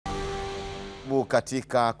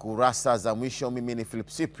Katika kurasa za mwisho, mimi ni Philip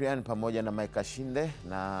Cyprian pamoja na Mike Shinde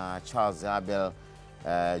na Charles Abel,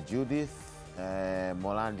 Judith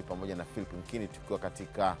Molandi pamoja na Philip Mkini, tukiwa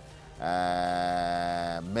katika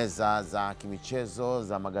meza za kimichezo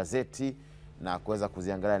za magazeti na kuweza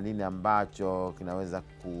kuziangalia nini ambacho kinaweza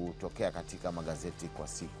kutokea katika magazeti kwa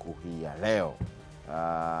siku hii ya leo.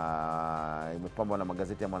 Imepambwa na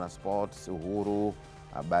magazeti ya Mwanaspoti, Uhuru,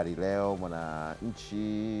 Habari Leo,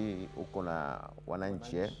 Mwananchi, uko na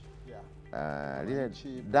Wananchi lile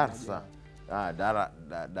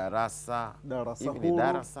darasa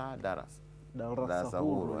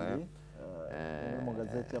huru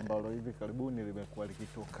magazeti ambalo hivi karibuni limekuwa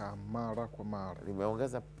likitoka mara kwa mara.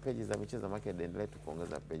 Limeongeza peji za michezo, maana endelee tu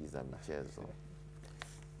kuongeza peji za michezo.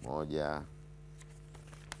 Moja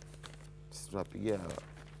tunapigia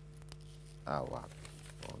wapi?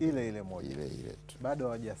 Ile moja. Ile tu. Bado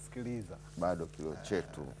hawajasikiliza. Bado kilo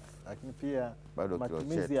chetu. Lakini pia bado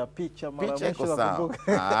matumizi ya picha mara mwisho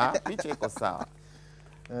wakumbuka. Picha iko sawa.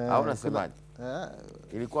 Au unasemaje?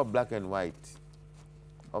 Ilikuwa black and white.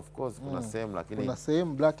 Of course kuna sehemu, lakini kuna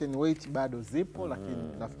sehemu black and white bado zipo,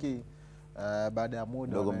 lakini nafikiri baada ya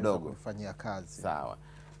muda mdogo kufanyia kazi. Sawa.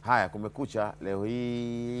 Haya, kumekucha leo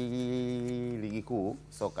hii. Ligi kuu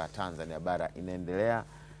soka Tanzania bara inaendelea,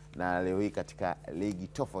 na leo hii katika ligi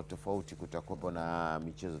tofauti kutakuwa na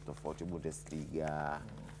michezo tofauti. Bundesliga,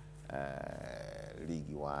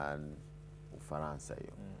 Ligue 1 Ufaransa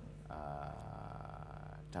hiyo,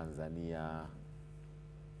 Tanzania,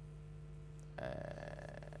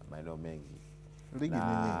 maeneo mengi. Ligi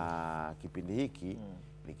na kipindi hiki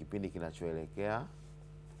ni kipindi kinachoelekea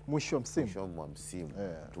mwisho wa msimu.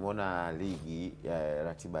 Tumeona ligi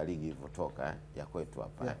ratiba ligi ilivyotoka ya kwetu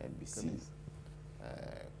hapa NBC.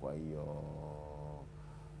 Kwa hiyo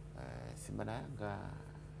Simba na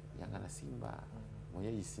Yanga na Simba,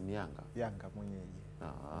 mwenyeji si ni Yanga mwenyeji.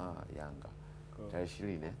 Yanga tarehe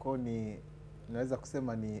 20. Kwa ni naweza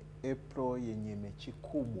kusema ni Aprili yenye mechi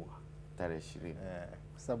kubwa tarehe 20.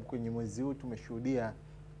 Kwa sababu kwenye mwezi huu tumeshuhudia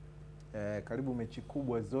karibu mechi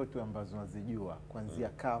kubwa zote ambazo nazijua kuanzia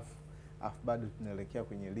CAF, bado tunaelekea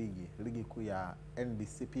kwenye ligi kuu ya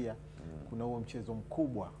NBC pia. Kuna huo mchezo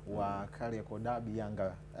mkubwa wa Kariakoo Derby,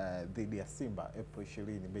 Yanga dhidi ya Simba Aprili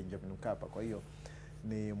 20 Benjamin Mkapa. Kwa hiyo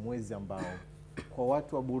ni mwezi ambao kwa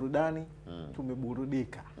watu wa burudani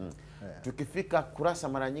tumeburudika. Tukifika kurasa,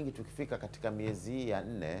 mara nyingi tukifika katika miezi ya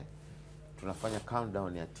 4 tunafanya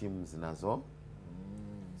countdown ya timu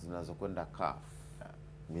zinazokwenda CAF.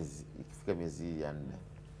 Ikifika miezi ya 4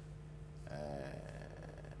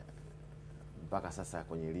 mpaka sasa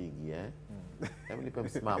kwenye ligi hebu nipe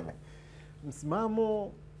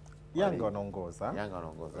msimamo. Yanga wanaongoza.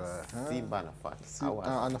 Simba anafuata.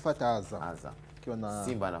 Anafuata Azam.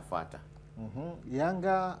 Simba anafuata.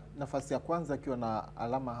 Yanga nafasi ya kwanza akiwa na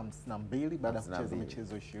alama 52 baada ya kucheza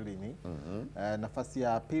michezo 20. Nafasi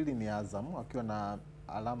ya pili ni Azam akiwa na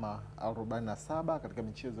alama 47 katika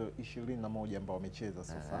michezo 21 ambao wamecheza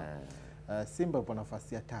sasa. Simba yupo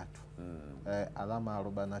nafasi ya 3. Alama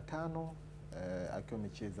 45 akiwa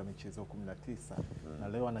amecheza michezo 19. Na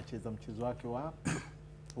leo anacheza mchezo wake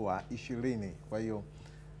wa 20. Kwa hiyo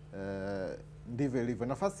ndivyo ilivyo.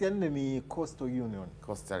 Nafasi ya 4 ni Coastal Union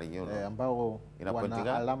ambao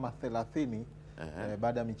wana alama 30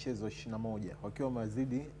 baada ya michezo 21, wakiwa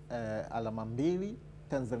wamezidi alama 2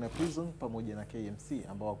 Tanzania Prison pamoja na KMC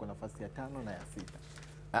ambao wako nafasi ya 5 na ya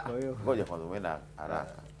 6. Kwa hiyo ngoja kwanza umeenda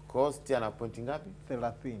haraka. Coast ana pointi ngapi?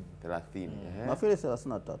 30. Nafikiri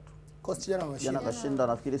 33. Coast jana kashinda,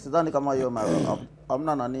 nafikiri sidhani kama hiyo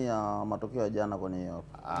hamna nani ya matokeo ya jana kwenye hiyo.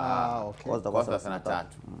 Okay. Coast 33.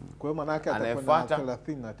 Kwa hiyo maana yake atakuwa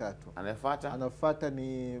 33. Anafuata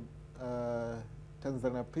ni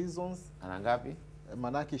Tanzania Prisons. Ana ngapi?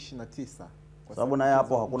 Maana yake 29. Kwa sababu naye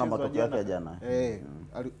hapo hakuna matokeo yake ya jana.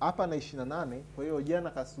 Hapa na 28. Kwa hiyo jana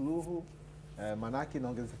kasuluhu, maana yake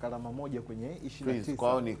inaongezeka alama moja kwenye 29. Kwa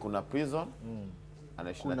hiyo ni kuna Prison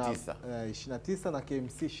ana 29. 29 na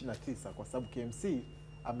KMC 29, kwa sababu KMC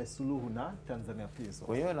amesuluhu na Tanzania Prisons.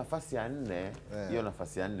 Kwa hiyo nafasi ya 4, hiyo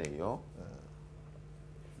nafasi ya 4 hiyo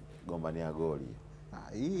gombania goli.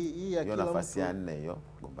 Hiyo nafasi ya 4 hiyo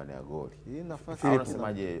gombania goli. Hii nafasi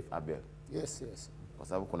unasemaje Abel? Yes. Kwa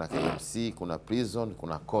sababu kuna KMC, kuna Prison,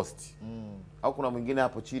 kuna Coast. Au kuna mwingine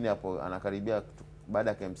hapo chini hapo anakaribia baada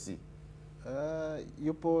ya KMC?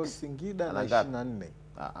 Yupo Singida na 24.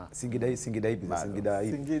 Singida ipi? Singida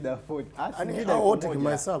 40. Singida wote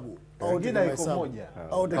kimahesabu. Singida iko moja.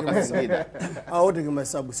 Wote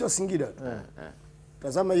kimahesabu. Sio Singida.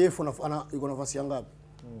 Tazama Yefu yuko nafasi ya ngapi?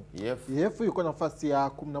 EF yuko nafasi ya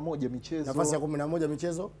 11 michezo. Nafasi ya 11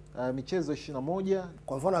 michezo? Michezo 21.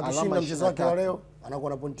 Kwa mfano akishinda mchezo wake wa leo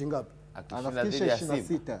anakuwa na pointi ngapi? Anafikisha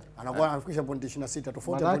 26. Anakuwa anafikisha pointi 26.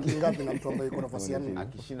 Tofauti ya pointi ngapi na mtu ambaye yuko nafasi ya 4?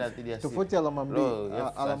 Akishinda dhidi ya Simba. Tofauti alama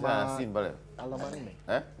 2. Alama Simba leo. Alama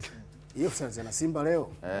 4. EF sasa na Simba leo?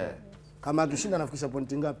 Kama akishinda anafikisha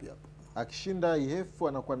pointi ngapi hapo? Akishinda EF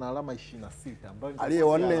anakuwa na alama 26 ambayo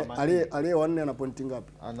aliye wanne ana pointi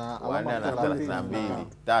ngapi? Ana alama 32,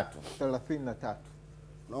 33.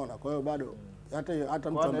 Unaona, kwa hiyo bado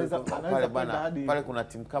hata mtu anaweza pale kuna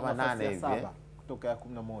timu kama 8 hivi kutoka ya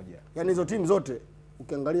 11. Yaani hizo timu zote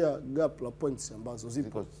ukiangalia gap la points ambazo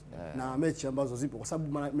zipo na mechi ambazo zipo, kwa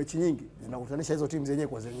sababu mechi nyingi zinakutanisha hizo timu zenyewe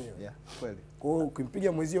kwa zenyewe. Kweli. Kwa hiyo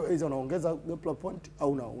ukimpiga mwezio aidha unaongeza gap la point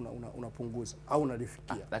au unapunguza au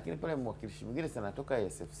unalifikia. Lakini pale mwakilishi mwingine sana anatoka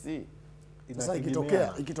SFC. Sasa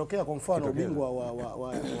ikitokea kwa mfano ubingwa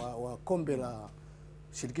wa kombe la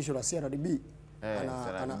shirikisho la CRDB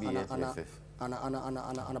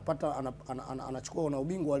anachukua na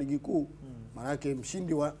ubingwa wa ligi kuu, maana yake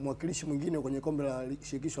mshindi wa mwakilishi mwingine kwenye kombe la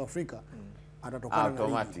shirikisho Afrika atatokana na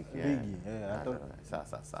automatic ligi.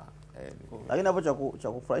 Sasa. Lakini hapo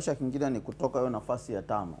cha kufurahisha kingine ni kutoka hiyo nafasi ya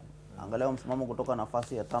 5. Angalia msimamo kutoka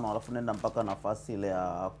nafasi ya 5 alafu nenda mpaka nafasi ile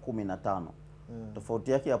ya 15.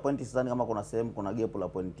 Tofauti yake ya pointi sidhani kama kuna sehemu kuna gap la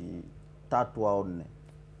pointi 3 au 4.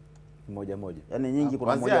 Moja. Yaani nyingi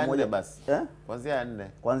kuna moja basi. Kuanzia 4.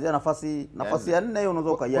 Kuanzia nafasi ya 4 hiyo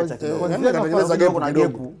unaweza ukaiacha kidogo.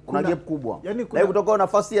 Kuna gap kubwa. Yaani kutoka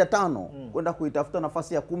nafasi ya 5 kwenda kuitafuta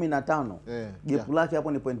nafasi ya 15. Gap lake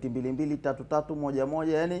hapo ni pointi 2, 3, 1,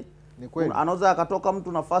 yaani anaweza akatoka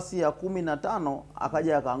mtu nafasi ya 15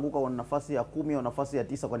 akaja akaanguka kwa nafasi ya 10 au nafasi ya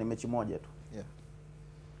 9 kwenye mechi moja tu.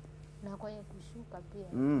 Na kwenye kushuka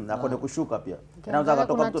pia. Na kwenye kushuka pia. Anaweza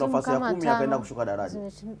akatoka mtu nafasi ya 10 akaenda kushuka daraja.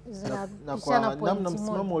 Na kwa namna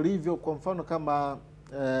msimamo ulivyo, kwa mfano kama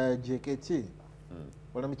JKT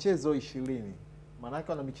wana michezo 20. Maana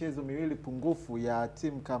yake wana michezo miwili pungufu ya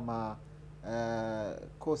timu kama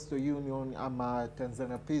Coastal Union ama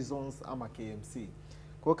Tanzania Prisons ama KMC.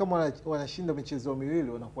 Kwa kama wanashinda michezo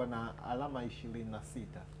miwili wanakuwa na alama 26.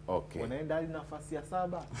 Okay. Wanaenda hadi nafasi ya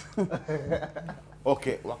 7.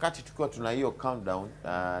 Okay, wakati tukiwa tuna hiyo countdown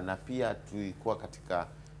na pia tulikuwa katika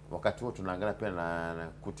wakati huo tunaangalia pia na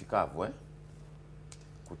kutikavu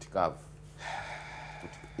kutikavu.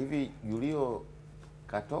 Hivi Julio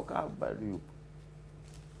katoka bado yupo?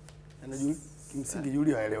 Yaani kimsingi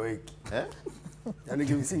Julio haeleweki. Yaani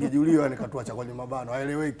kimsingi Julio anikatoa kwenye mabano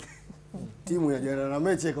haeleweki. Timu ya jana na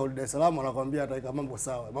mechi ikaudi Dar es Salaam anakuambia ataweka mambo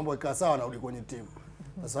sawa. Mambo yakaa sawa narudi kwenye timu.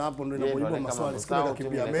 Sasa hapo ndio inapoiba maswali sikio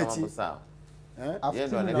kimbia mechi. Yeye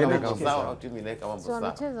ndo anaweka sawa au timu inaweka mambo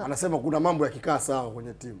sawa. Anasema kuna mambo yakikaa sawa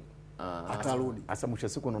kwenye timu. Atarudi. Sasa mwisho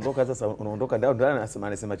siku unaondoka, sasa unaondoka ndio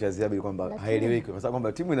anasema cha ziada kwamba haeleweki kwa sababu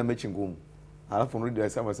kwamba timu ina mechi ngumu. Alafu unarudi Dar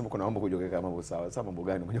es Salaam unasema kuna mambo kujokeka mambo sawa. Sasa mambo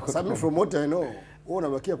gani kujoka? Sasa from what I know, wewe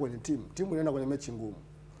unabakia kwenye timu. Timu inaenda kwenye mechi ngumu.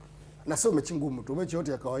 Na sio mechi ngumu tu, mechi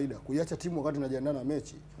yote ya kawaida. Kuiacha timu wakati inajiandaa na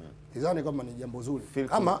mechi, sidhani kama ni jambo zuri.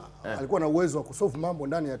 Kama alikuwa na uwezo wa kusolve mambo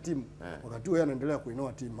ndani ya timu, wakati huo yeye anaendelea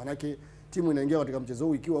kuinoa timu. Maana yake timu inaingia katika mchezo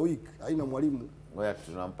huu ikiwa weak, haina mwalimu. Ngoja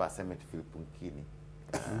tunampa assignment Philip Mkini.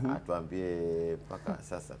 Atuambie mpaka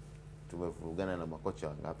sasa tumevurugana na makocha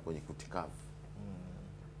wangapi kwenye kutikavu.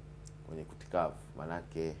 Kwenye kutikavu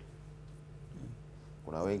manake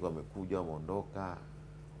kuna wengi wamekuja wameondoka,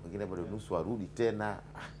 wengine bado nusu warudi tena.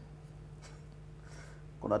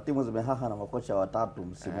 Kuna timu zimehaha na makocha 3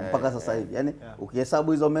 msimu mpaka sasa hivi. Yaani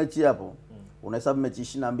ukihesabu hizo mechi hapo unahesabu mechi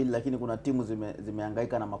 22, lakini kuna timu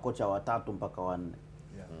zimehangaika na makocha 3 mpaka 4.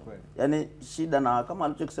 Yaani shida, na kama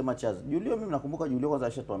alichokisema Chazi Julio, mimi nakumbuka Julio kwanza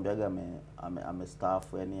ashatuambiaga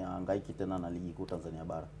amestaafu, yani hangaiki tena na ligi kuu Tanzania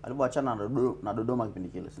bara. Alipoachana na Dodoma kipindi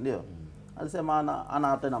kile, si ndio? Alisema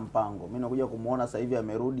ana tena mpango. Mimi nakuja kumuona sasa hivi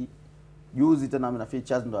amerudi. Juzi tena mimi nafikiri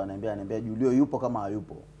Chazi ndo ananiambia Julio yupo kama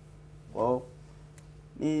hayupo. Wao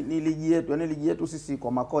ni ligi yetu, yani ligi yetu sisi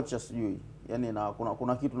kwa makocha sijui. Yaani na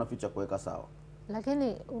kuna kitu naficha kuweka sawa.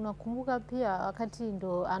 Lakini unakumbuka pia wakati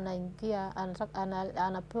ndo anaingia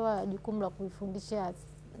anapewa jukumu la kuifundisha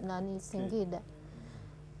Singida.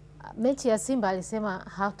 Mechi ya Simba alisema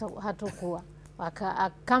hatakuwa.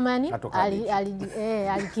 Kama yani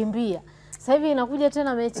alikimbia. Sasa hivi inakuja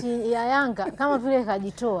tena mechi ya Yanga kama vile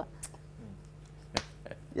kajitoa.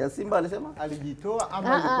 Ya Simba alisema alijitoa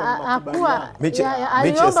ama alikuwa makubaliano?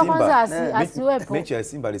 Aliomba kwanza asiwepo. Mechi ya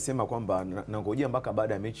Simba alisema kwamba nangojea mpaka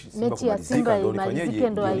baada ya mechi Simba kumalizika ndio nifanyeje,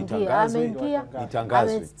 ndio aingie. Ameingia,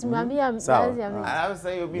 amesimamia baadhi ya mechi.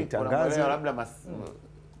 Sasa hiyo mimi naangalia labda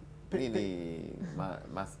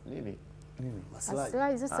nini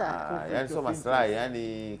Maslahi sasa. Yani sio maslahi,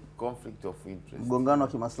 yani conflict of interest. Mgongano wa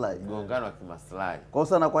kimaslahi. Mgongano wa kimaslahi. Kwa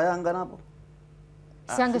sana kwa Yanga napo.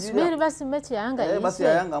 Siangesubiri basi mechi ya Yanga basi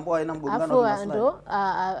ya Yanga ambao haina mgongano wa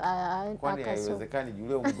kimaslahi. Kwani haiwezekani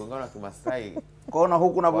Julio mgongano wa kimaslahi. Kwaona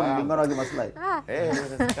huku napo mgongano wa kimaslahi.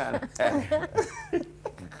 Inawezekana.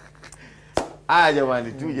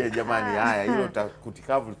 Jamani tuje jamani, haya hilo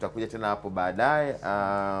kutikavu tutakuja tena hapo baadaye.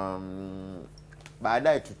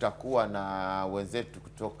 Baadaye tutakuwa na wenzetu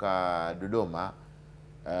kutoka Dodoma.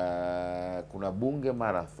 Kuna bunge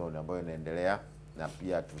marathon ambayo inaendelea, na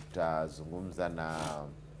pia tutazungumza na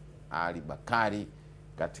Ali Bakari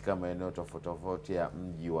katika maeneo tofauti tofauti ya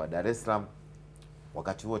mji wa Dar es Salaam.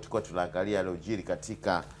 Wakati huo tulikuwa tunaangalia yaliyojiri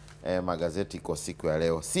katika magazeti kwa siku ya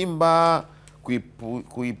leo. Simba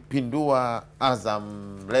kuipindua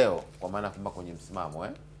Azam leo, kwa maana kwamba kwenye msimamo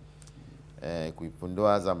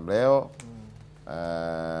kuipindua Azam leo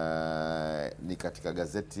ni katika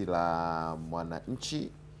gazeti la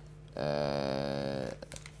Mwananchi.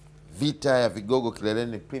 Vita ya vigogo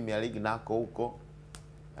kileleni Premier League nako huko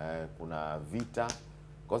kuna vita.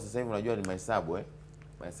 Kwa sasa hivi unajua ni mahesabu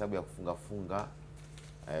mahesabu ya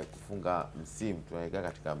kufunga msimu, tunaelekea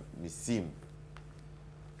katika misimu.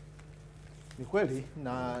 Ni kweli,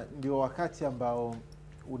 na ndio wakati ambao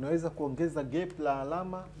unaweza kuongeza gap la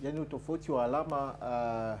alama, yani utofauti wa alama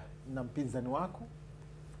na mpinzani wako,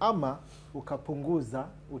 ama ukapunguza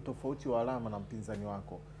utofauti wa alama na mpinzani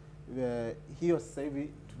wako. Hiyo sasa hivi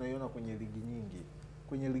tunaiona kwenye ligi nyingi.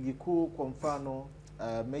 Kwenye ligi kuu kwa mfano,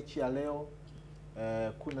 mechi ya leo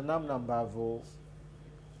kuna namna ambavyo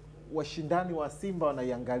washindani wa Simba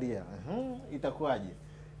wanaiangalia. Itakuwaje?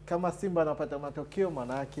 Kama Simba anapata matokeo,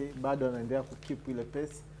 maana yake bado anaendelea kukeep ile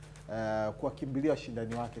pace kuwakimbilia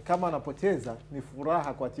washindani wake. Kama anapoteza, ni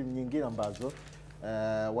furaha kwa timu nyingine ambazo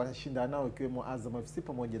wanashindana nao, ikiwemo Azam FC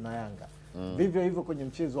pamoja na Yanga. Vivyo hivyo kwenye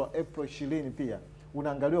mchezo wa Aprili 20 pia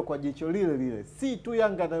unaangaliwa kwa jicho lile lile. Si tu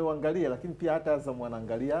Yanga anayoangalia, lakini pia hata Azam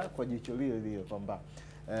wanaangalia kwa jicho lile lile, kwamba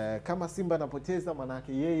kama Simba anapoteza, maana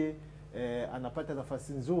yake yeye anapata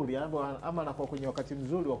nafasi nzuri ama anakuwa kwenye wakati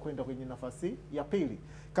mzuri wa kwenda kwenye nafasi ya pili.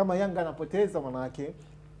 Kama Yanga anapoteza, maana yake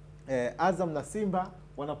Azam na Simba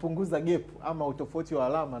wanapunguza gap ama utofauti wa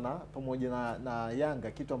alama na pamoja na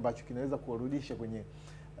Yanga, kitu ambacho kinaweza kuwarudisha kwenye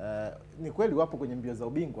ni kweli wapo kwenye mbio za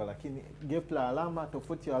ubingwa, lakini gap la alama,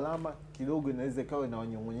 tofauti wa alama kidogo inaweza ikawa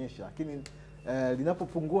inawanyong'onyesha, lakini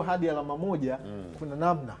linapopungua hadi alama moja, kuna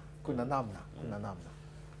namna.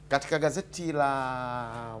 Katika gazeti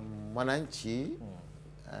la Mwananchi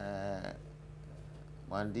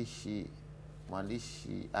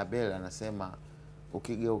mwandishi Abel anasema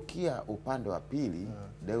ukigeukia upande wa pili,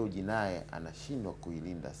 Dewji naye anashindwa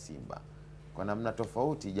kuilinda Simba kwa namna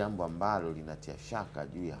tofauti, jambo ambalo linatia shaka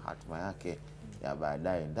juu ya hatima yake ya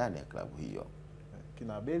baadaye ndani ya klabu hiyo.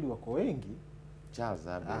 Kina Abeli wako wengi. Charles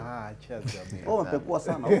Abel. Charles Abel. Umepekua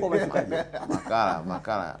sana. Huko umefikaje?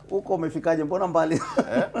 Makala. Huko umefikaje? Mbona mbali?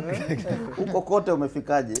 Huko kote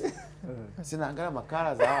umefikaje? Sina angalia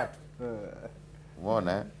makala za watu.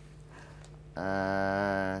 Umeona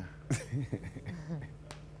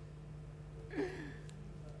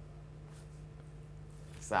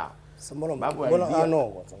sawa.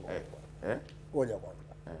 Ngoja kwanza.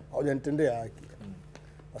 Haujanitendea haki.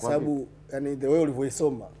 Kwa sababu yani the way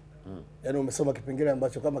ulivyoisoma, yani umesoma kipengele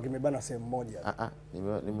ambacho kama kimebana sehemu moja.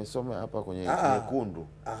 Nimesoma hapa kwenye nyekundu.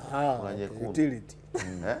 Kuna nyekundu. Utility.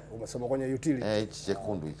 Umesoma kwenye utility. Hichi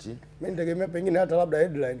chekundu hichi. Mimi nitegemea pengine hata labda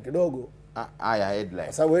headline kidogo. Headline.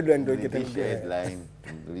 Kwa sababu headline ndio ingetengeneza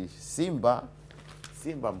headline.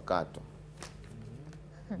 Simba mkato.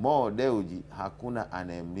 Mo Dewji hakuna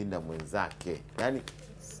anayemlinda mwenzake. Yaani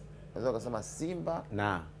unaweza kusema Simba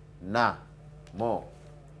na Mo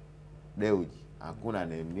Dewji hakuna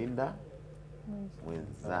anayemlinda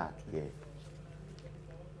mwenzake.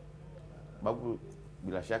 Babu,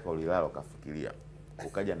 bila shaka ulilala ukafikiria,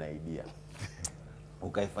 ukaja na idea,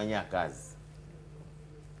 ukaifanyia kazi.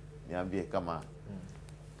 Niambie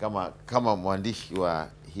kama mwandishi wa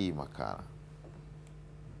hii makala.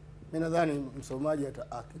 Mimi nadhani msomaji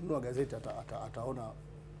akinunua gazeti ataona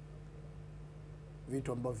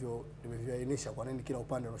vitu ambavyo nimeviainisha, kwa nini kila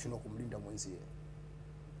upande unashindwa kumlinda mwenzie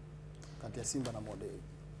kati ya Simba na Model.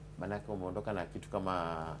 Maana yake umeondoka na kitu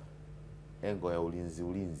kama engo ya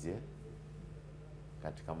ulinzi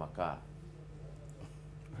katika makala.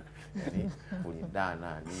 Yaani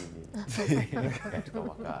kulindana nini katika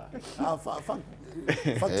makala.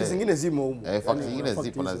 Fakti zingine zimo humo. Fakti zingine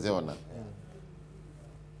zipo naziona.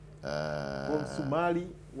 Msumali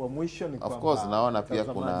wa mwisho ni of course naona pia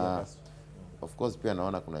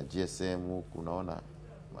naona kuna GSM huku, naona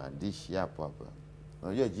maandishi hapo hapa.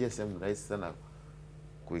 Unajua GSM rahisi sana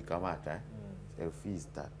kuikamata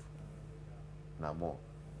 3,000 na mo.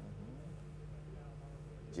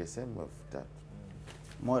 GSM 3,000.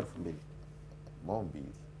 Mo 2,000. Mo 2.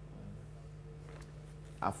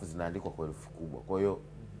 Afu zinaandikwa kwa herufi kubwa. Kwa hiyo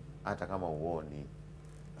hata kama uoni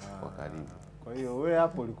kwa karibu. Kwa hiyo wewe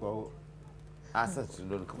hapo ulikuwa sasa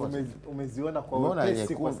ndio umeziona kwa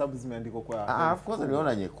wepesi kwa sababu zimeandikwa kwa of course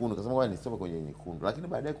niliona nyekundu kwa sababu nisome kwenye nyekundu, lakini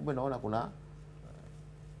baadaye kumbe naona kuna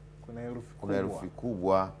herufi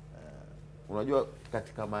kubwa. Unajua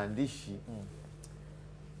katika maandishi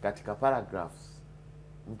katika paragraphs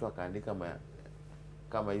mtu akaandika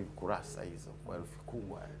kama hivi kurasa hizo kwa herufi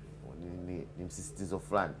kubwa ni msisitizo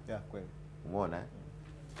fulani. Kweli. Umeona?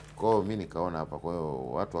 Kwa hiyo mimi nikaona hapa, kwa hiyo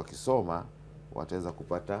watu wakisoma wataweza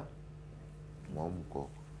kupata mwamko,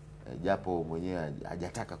 japo mwenyewe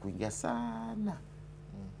hajataka kuingia sana.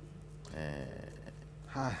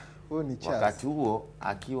 Huo ni Charles. Wakati huo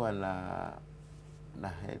akiwa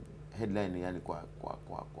na headline, yani kwa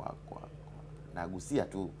nagusia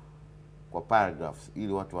tu kwa paragraphs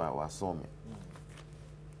ili watu wasome.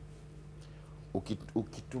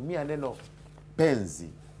 Ukitumia neno penzi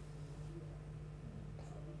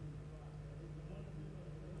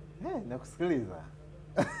nakusikiliza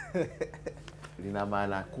lina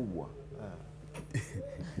maana kubwa.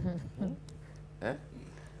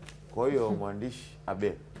 Kwa hiyo mwandishi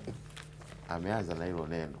Abel ameanza na hilo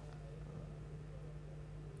neno.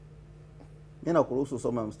 Mimi nakuruhusu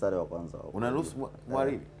usome mstari wa kwanza. Unaruhusu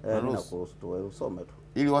mwalimu? Nakuruhusu tu usome tu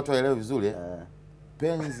ili watu waelewe vizuri.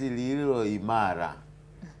 Penzi lililo imara.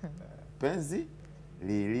 Penzi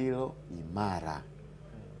lililo imara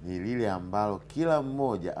ni lile ambalo kila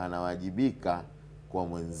mmoja anawajibika kwa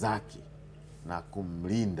mwenzake na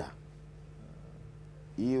kumlinda,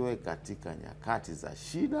 iwe katika nyakati za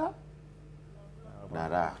shida na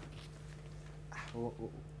raha.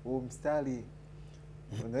 Huu mstari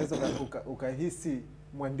unaweza ukahisi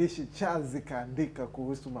mwandishi Charles kaandika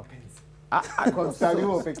kuhusu mapenzi. Kwa mstari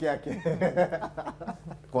huo peke yake.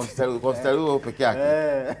 Kwa mstari huo peke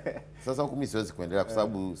yake. Sasa huku mimi siwezi kuendelea kwa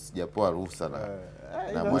sababu sijapoa ruhusa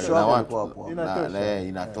na watu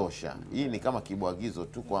inatosha. Hii ni kama kibwagizo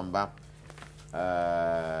tu kwamba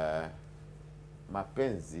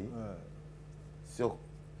mapenzi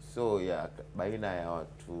sio ya baina ya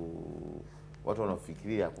watu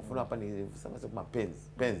wanaofikiria kufuna hapa ni sema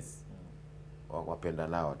penzi wapenda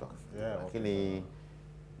nao watu. Lakini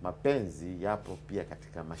mapenzi yapo pia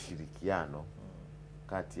katika mashirikiano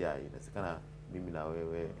kati ya, inawezekana mimi na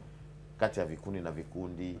wewe, kati ya vikundi na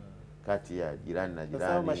vikundi, kati ya jirani na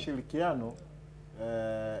jirani. Sasa mashirikiano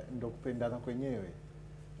ndio kupendana kwenyewe.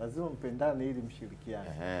 Lazima mpendane ili mshirikiane.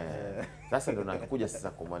 Sasa ndio nakuja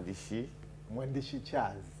sasa kwa mwandishi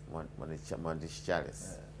Charles. Mwandishi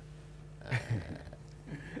Charles.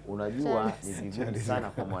 Unajua ni vigumu sana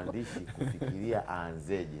kwa mwandishi kufikiria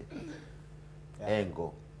aanzeje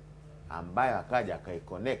engo ambayo akaja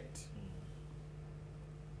akaiconnect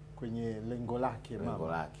kwenye lengo lake.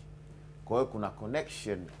 Kwa hiyo kuna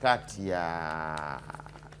connection kati ya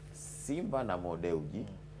Simba na Modeuji,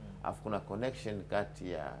 afu kuna connection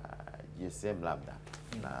kati ya GSM labda,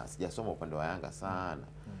 na sijasoma upande wa Yanga sana,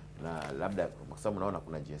 na labda kwa sababu naona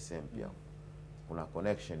kuna GSM pia kuna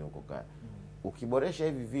connection huko. Ukiboresha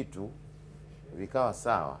hivi vitu vikawa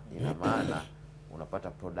sawa, ina maana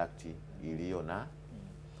unapata product iliyo na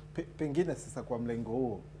pengine. Sasa kwa mlengo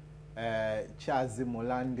huo Chazi,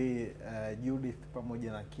 Molandi, Judith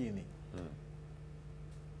pamoja na Kini,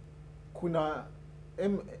 kuna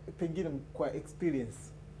pengine kwa experience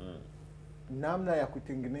namna ya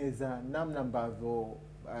kutengeneza, namna ambavyo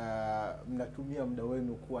mnatumia muda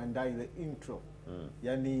wenu kuandaa ile intro,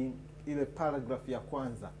 yani ile paragraph ya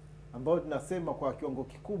kwanza ambayo tunasema kwa kiwango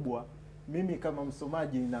kikubwa mimi kama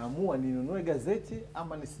msomaji naamua ninunue gazeti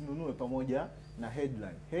ama nisinunue, pamoja na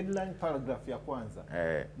headline paragraph ya kwanza.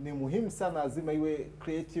 Ni muhimu sana, lazima iwe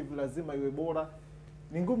creative, lazima iwe bora.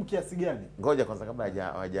 Ni ngumu kiasi gani? Ngoja kwanza kabla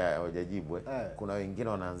hawajajibu. Kuna wengine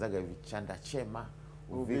wanaanzaga hivi chanda chema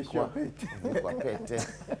uvikwa pete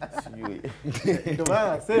sijui. Ndio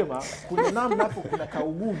maana nasema kuna namna hapo, kuna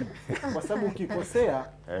kaugumu kwa sababu ukikosea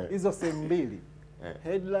hizo sehemu mbili,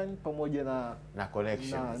 headline pamoja na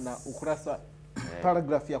connections na ukurasa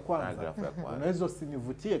paragraph ya kwanza, unaweza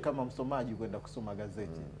usinivutie kama msomaji kwenda kusoma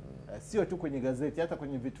gazeti. Sio tu kwenye gazeti, hata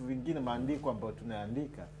kwenye vitu vingine, maandiko ambayo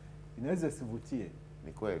tunaandika inaweza isivutie.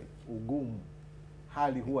 Ni kweli. Ugumu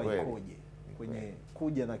hali huwa ikoje kwenye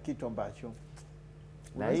kuja na kitu ambacho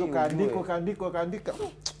unaweza kaandika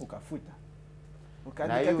ukafuta,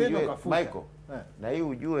 ukaandika tena ukafuta. Michael, na hii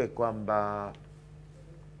ujue kwamba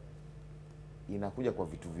inakuja kwa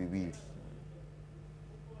vitu viwili.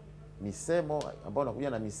 misemo ambayo unakuja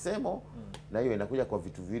na misemo na hiyo inakuja kwa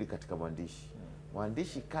vitu viwili katika mwandishi.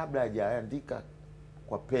 Mwandishi kabla hajaandika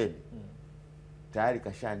kwa peni tayari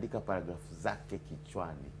kashaandika paragrafu zake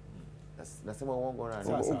kichwani. Nasema uongo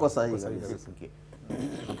na uko sahihi.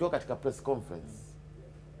 Ukiwa katika press conference,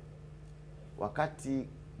 wakati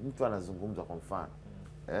mtu anazungumza kwa mfano,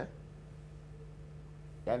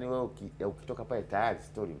 yani wewe ukitoka pale tayari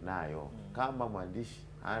story unayo. Kama mwandishi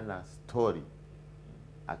hana story,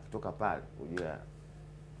 akitoka pale ujue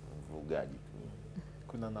mvugaji tu.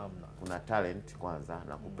 Kuna namna, kuna talent kwanza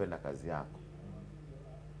na kupenda kazi yako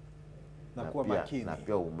na kuwa makini, na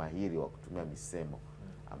pia umahiri wa kutumia misemo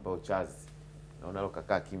ambayo Charles naona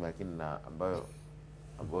kakaa kimya, lakini na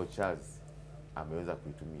ambayo Charles ameweza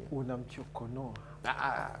kuitumia. Unamchokonoa.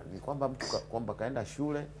 Ni kwamba mtu kwamba kaenda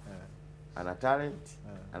shule, ana talent,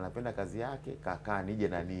 anapenda kazi yake, kakaa nije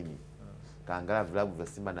na nini, kaangalia vilabu vya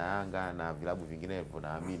Simba na Yanga na vilabu vinginevyo,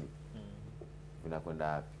 naamini vinakwenda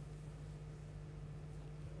wapi.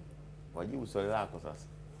 Wajibu swali lako sasa.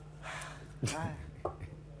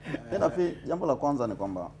 Tena jambo la kwanza ni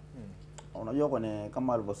kwamba unajua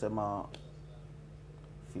kama alivyosema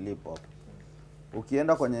Philip hapo,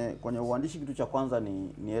 ukienda kwenye uandishi, kitu cha kwanza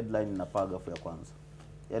ni headline na paragraph ya kwanza.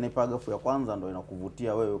 Yaani paragraph ya kwanza ndio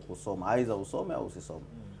inakuvutia wewe kusoma, aidha usome au usisome.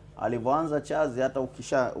 Alivyoanza Chazi, hata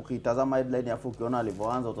ukitazama headline afu ukiona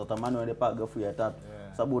alivyoanza utatamani uende paragraph ya 3,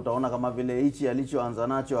 sababu utaona kama vile hichi alichoanza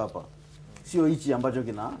nacho hapa sio hichi ambacho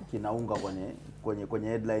kinaunga kwenye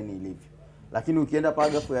headline ilivyo. Lakini ukienda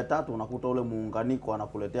paragraph ya 3 unakuta ule muunganiko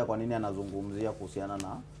anakuletea kwa nini anazungumzia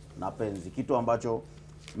kuhusiana na penzi, kitu ambacho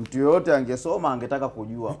mtu yote angesoma angetaka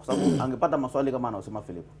kujua, kwa sababu angepata maswali kama anaosema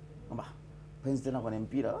Philip kwamba penzi tena kwenye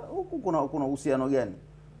mpira huku kuna uhusiano gani.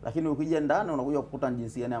 Lakini ukija ndani unakuja kukuta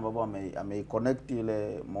jinsi gani ambapo ameiconnect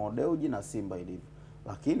ile Modeuji na Simba ilivyo,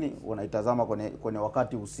 lakini unaitazama kwenye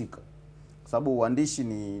wakati husika, kwa sababu uandishi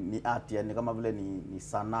ni art, yani kama vile ni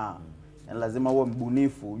sanaa. Yani lazima uwe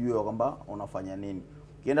mbunifu, ujue kwamba unafanya nini.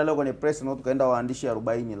 Ukienda leo kwenye press note kaenda waandishi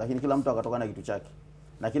 40, lakini kila mtu akatoka na kitu chake.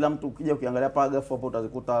 Na kila mtu ukija ukiangalia paragraph hapo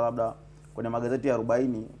utazikuta labda kwenye magazeti ya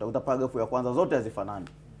 40 utakuta paragraph ya kwanza zote hazifanani.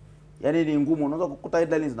 Yaani ni ngumu, unaweza kukuta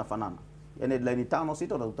headline zinafanana. Yaani headline 5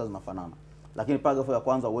 6 utakuta zinafanana. Lakini paragraph ya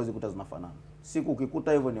kwanza huwezi kukuta zinafanana. Siku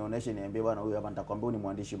ukikuta hivyo nionyeshe, niambie bwana huyu hapa nitakwambia ni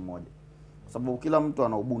mwandishi mmoja. Kwa sababu kila mtu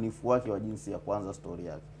ana ubunifu wake wa jinsi ya kwanza story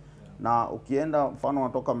yake. Na ukienda mfano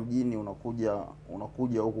unatoka mjini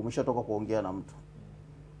unakuja huku umeshatoka kuongea na mtu,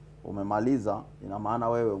 umemaliza, ina maana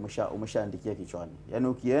wewe umeshaandikia kichwani. Yaani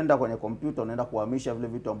ukienda kwenye kompyuta unaenda kuhamisha vile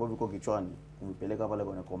vitu ambavyo viko kichwani kuvipeleka pale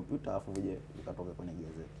kwenye kompyuta afu vije vikatoka kwenye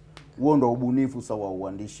gazeti. Huo ndio ubunifu sawa wa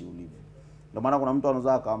uandishi ulivyo. Ndio maana kuna mtu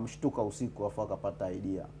anaweza akamshtuka usiku afu akapata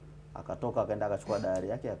idea, akatoka akaenda akachukua diary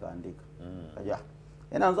yake akaandika. Kaja. Yaani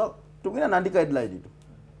anaanza tungine anaandika headline tu.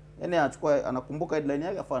 Yaani anakumbuka headline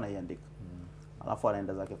yake afa anaiandika. Alafu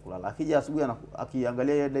anaenda zake kulala. Akija asubuhi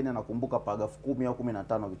akiangalia headline anakumbuka paragraph 10 au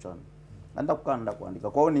 15 kichwani. Anaenda kukaa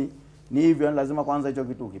kuandika. Kwa hiyo ni hivyo, yani lazima kwanza hicho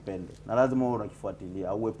kitu ukipende. Na lazima uwe unakifuatilia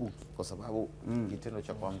au uepuki, kwa sababu kitendo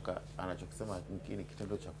cha kuamka anachokisema ni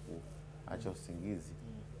kitendo cha kuacha usingizi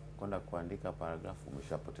kwenda kuandika paragrafu,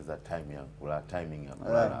 umeshapoteza timing ya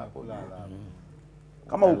kulala hapo.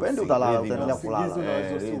 Kama upendi utalala, utaendelea kulala.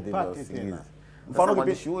 Mfano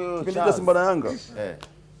kipindi cha Simba na Yanga.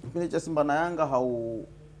 Kipindi cha Simba na Yanga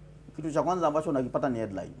kitu cha kwanza ambacho unakipata ni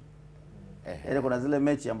headline. Ile kuna zile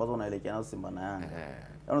mechi ambazo unaelekea nazo Simba na Yanga.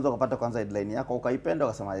 Unaweza kupata kwanza headline yako ukaipenda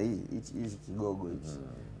ukasema hii kigogo hichi.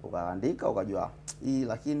 Ukaandika ukajua hii,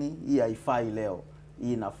 lakini hii haifai leo.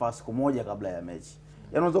 Hii inafaa siku moja kabla ya mechi.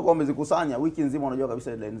 Yaani unaweza kuwa umezikusanya wiki nzima, unajua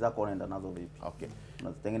kabisa headline zako unaenda nazo vipi. Okay.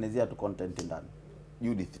 Unazitengenezea tu content ndani.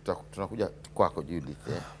 Judith, tunakuja kwako Judith.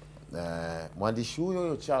 Mwandishi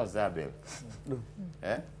huyo Charles Abel.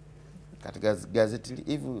 Katika gazeti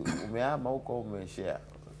hivi umehama huko, umeshare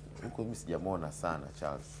huko, mimi sijamuona sana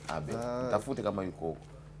Charles Abel. Tafute kama yuko huko.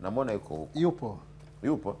 Namuona yuko huko.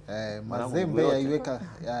 Yupo?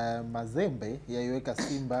 Mazembe yaiweka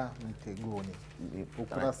Simba mtegoni.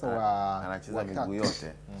 Ukurasa wa anacheza miguu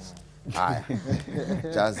yote. Haya.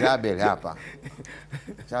 Charles Abel hapa.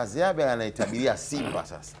 Charles Abel anaitabiria Simba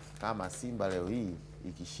sasa. Kama Simba leo hii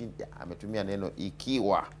ikishinda, ametumia neno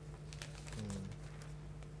ikiwa.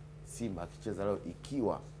 Simba akicheza leo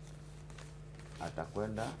ikiwa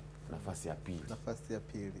atakwenda nafasi ya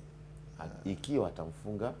pili. Ikiwa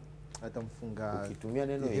atamfunga. Ukitumia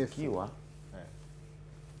neno ikiwa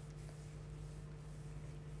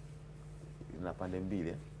ina pande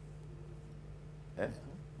mbili.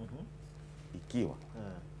 Ikiwa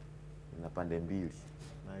ina pande mbili.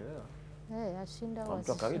 Naelewa. Ashinda kwa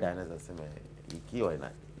mtu kawaida anaweza kusema ikiwa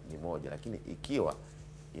ni moja, lakini ikiwa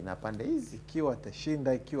ina pande hizi, ikiwa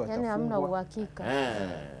atashinda, ikiwa atafungwa. Yani hamna uhakika.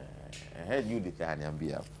 Judith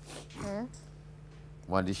ananiambia hapo.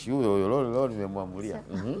 Mwandishi huyo leo nimemwamulia.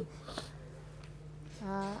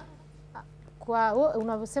 Kwa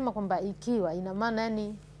unavyosema kwamba ikiwa, ina maana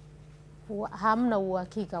yani hamna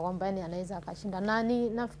uhakika kwamba yani anaweza akashinda. Na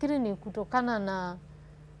nafikiri ni kutokana na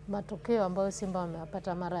matokeo ambayo Simba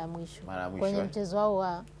wameyapata mara ya mwisho kwenye mchezo wao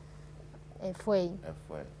wa FA.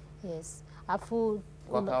 Yes. Afu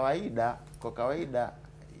kwa kawaida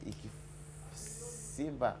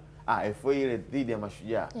Simba FA ile dhidi ya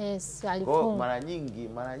Mashujaa. Yes, alifunga. Mara nyingi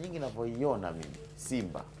ninavyoiona mimi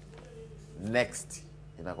Simba next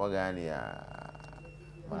inakuwa gani ya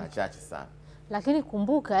mara chache sana. Lakini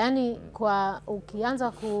kumbuka yani kwa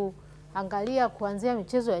ukianza kuangalia kuanzia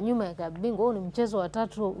michezo ya nyuma ya klabu bingwa, huu ni mchezo wa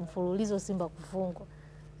 3 mfululizo Simba kufungwa.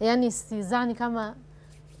 Yani sidhani kama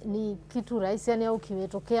ni kitu rahisi yani, au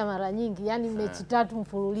kimetokea mara nyingi yani mechi 3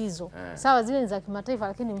 mfululizo. Sawa zile ni za kimataifa,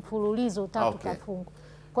 lakini mfululizo 3 kafungwa.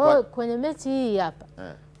 Kwa hiyo kwenye mechi hii hapa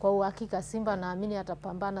kwa uhakika Simba naamini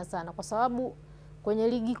atapambana sana, kwa sababu kwenye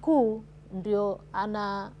ligi kuu ndio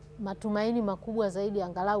ana matumaini makubwa zaidi,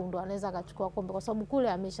 angalau ndo anaweza akachukua kombe, kwa sababu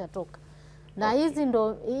kule ameshatoka. Na hizi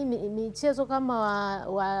ndo michezo kama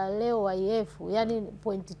wa leo wa EF, yani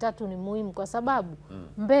pointi 3 ni muhimu, kwa sababu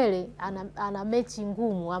mbele ana mechi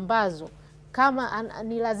ngumu ambazo kama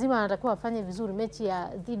ni lazima anatakiwa afanye vizuri, mechi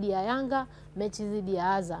ya dhidi ya Yanga, mechi dhidi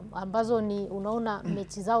ya Azam, ambazo ni unaona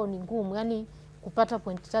mechi zao ni ngumu, yani kupata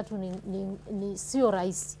pointi 3 ni sio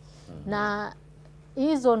rahisi. Na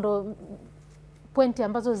hizo ndo pointi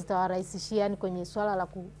ambazo zitawarahisishia yani kwenye swala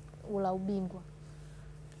la ubingwa.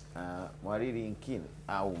 Mwalili Nkine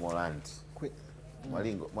au Molandi.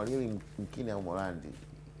 Mwalili Nkine au Molandi.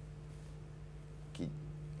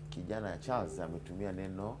 Kijana Charles ametumia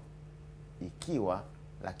neno ikiwa,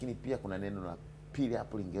 lakini pia kuna neno la pili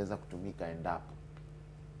hapo lingeweza kutumika endapo.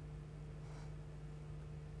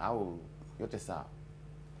 Au yote sawa?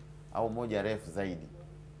 Au moja refu zaidi?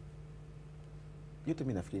 Yote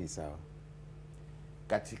mimi nafikiri sawa.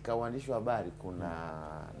 Katika uandishi wa habari kuna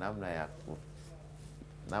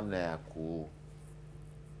namna ya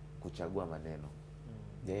kuchagua maneno.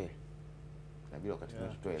 Na bila wakati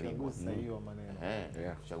tutoe elimu hiyo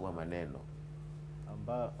maneno. Kuchagua maneno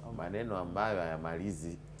maneno ambayo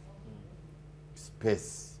hayamalizi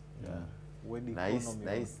space.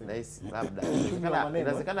 Nice labda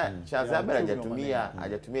inawezekana Chazabe hajatumia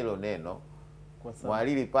hilo neno.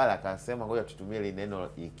 Mwalili pale akasema ngoja tutumie ile neno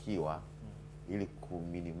ikiwa ili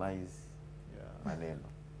kuminimize maneno.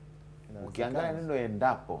 Ukiangalia neno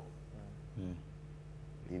endapo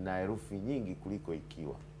lina herufi nyingi kuliko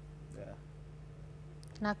ikiwa.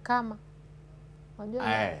 Na kama unajua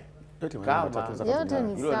yote ni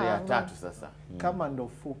sawa. Hilo ni ya 3 sasa. Kama ndo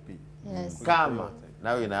fupi. Yes. Kama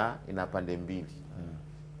nayo ina pande mbili.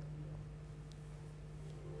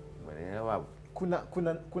 Umeelewa?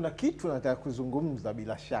 Kuna kitu nataka kuzungumza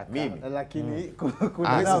bila shaka. Lakini kuna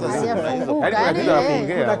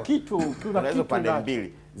kitu pande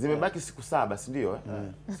mbili. Zimebaki siku 7, si ndio?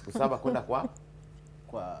 Siku 7 kwenda kwa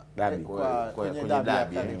Derby, kwenye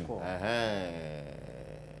Derby.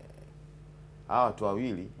 Hawa watu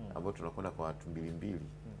wawili ambao tunakwenda kwa watu 2-2.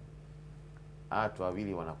 Hawa watu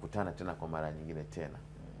wawili wanakutana tena kwa mara nyingine tena.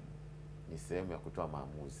 Ni sehemu ya kutoa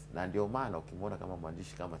maamuzi. Na ndio maana ukimwona kama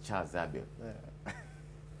mwandishi kama Charles Abel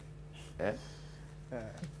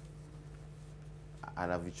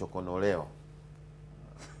ana vichokonoleo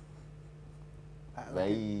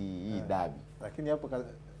hii Derby. Lakini hapo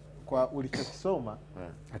kwa ulichokisoma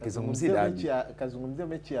akizungumzia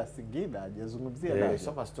mechi ya Singida, hajazungumzia Derby.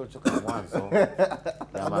 Soma story toka mwanzo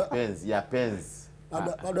ya mapenzi ya penzi.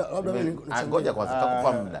 Labda mimi ngoja kwanza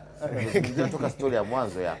tutakupa muda. Toka story ya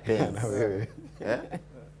mwanzo ya penzi.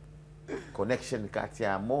 Connection kati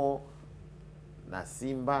ya Mo na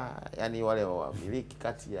Simba, yani wale wamiliki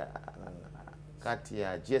kati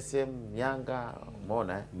ya GSM Yanga,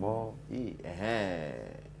 umeona Mo hii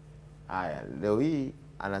haya leo hii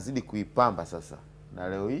anazidi kuipamba sasa, na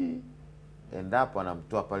leo hii endapo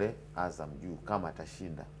anamtoa pale Azam juu kama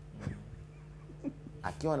atashinda,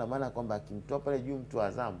 akiwa na maana kwamba akimtoa pale juu mtu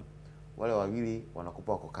Azam, wale wawili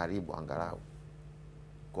wanakupa wako karibu angalau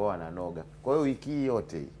kwao, ananoga. Kwa hiyo wiki hii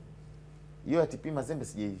yote hiyo ya TP Mazembe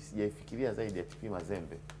sijaifikiria zaidi ya TP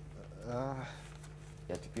Mazembe.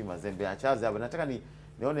 Ya TP Mazembe ya Charles Abel, nataka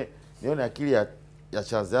nione akili ya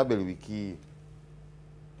Charles Abel wiki hii.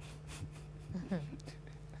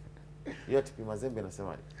 Hiyo TP Mazembe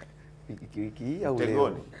nasemaje? wiki hii au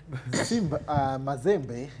Mtegoni. leo? Simba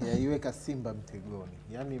Mazembe yaiweka Simba mtegoni.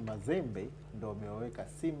 Yaani Mazembe ndo wameweka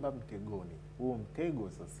Simba mtegoni. Huo mtego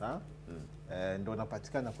sasa ndo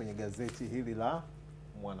unapatikana kwenye gazeti hili la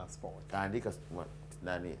Mwanaspoti. Kaandika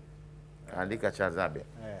nani? Kaandika Chazabe.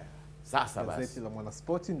 Sasa basi. Gazeti la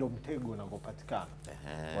Mwanaspoti ndo mtego unapopatikana.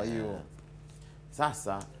 Kwa hiyo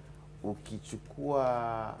sasa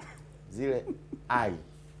ukichukua zile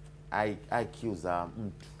IQ za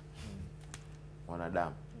mtu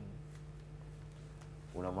mwanadamu,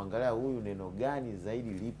 unamwangalia huyu neno gani zaidi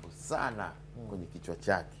lipo sana kwenye kichwa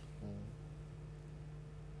chake,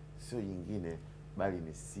 sio jingine bali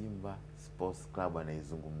ni Simba Sports Club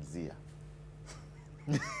anaizungumzia.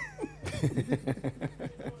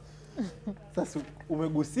 sasa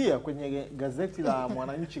umegusia kwenye gazeti la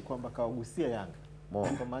Mwananchi kwamba kawagusia Yanga.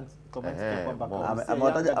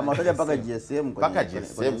 Amewataja mpaka GSM mpaka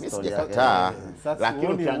GSM. Sijakataa,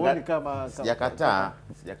 lakini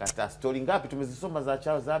sijakataa. Story ngapi tumezisoma za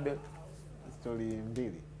Charles Zabe? Story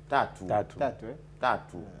 3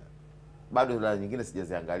 bado la nyingine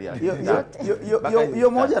sijaziangalia.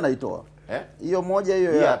 Hiyo moja naitoa. Hiyo moja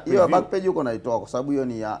hiyo back page huko naitoa kwa sababu hiyo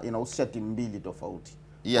ni inahusisha timu mbili tofauti.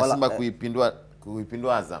 Ya Simba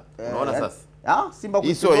kuipindua Azam. Unaona sasa? Simba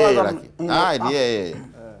kuipindua Azam. Ni yeye.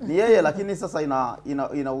 Ni yeye, lakini sasa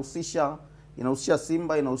inahusisha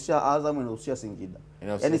Simba, inahusisha Azam, inahusisha Singida.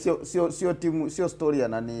 Yaani sio timu, sio story ya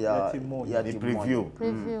nani ya preview.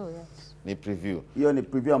 Ni preview. Hiyo ni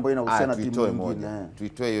preview ambayo inahusiana na timu nyingine.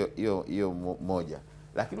 Tuitoe hiyo moja.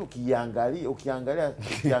 Lakini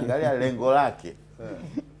ukiangalia lengo lake.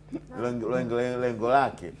 Lengo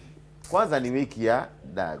lake kwanza ni wiki ya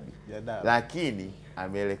Derby. Lakini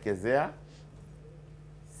ameelekezea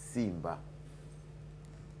Simba.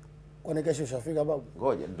 Kwani kesho ushafika babu?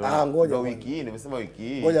 Ngoja ndo wiki hii, nimesema wiki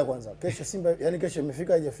hii. Ngoja kwanza. Kesho Simba, yani kesho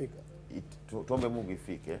imefika haijafika? Tuombe Mungu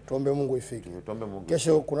ifike. Tuombe Mungu ifike. Tuombe Mungu.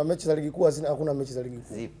 Kesho kuna mechi za ligi kuu, hakuna mechi za ligi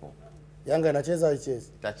kuu. Zipo. Yanga inacheza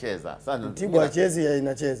haichezi? Itacheza. Sasa Timu haichezi ya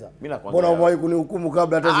inacheza. Mimi nakwambia. Mbona umewahi kunihukumu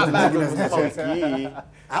kabla hata zingine zinacheza wiki hii?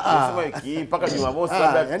 Nasema wiki hii mpaka Jumamosi,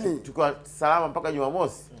 labda tukua salama mpaka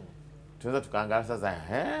Jumamosi. Tunaweza tukaangalia sasa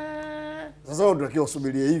sasa wewe unatakiwa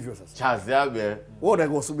usubirie hivyo sasa. Chazabe. Wewe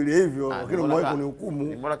unatakiwa usubirie hivyo, lakini umewahi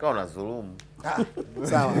kunihukumu. Mbona kama unadhulumu?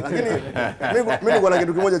 Sawa, lakini mimi niko na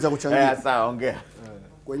kitu kimoja cha kuchangia. Sawa, ongea.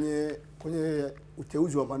 Kwenye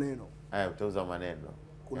uteuzi wa maneno. Uteuzi wa maneno.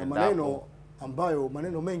 Kuna maneno ambayo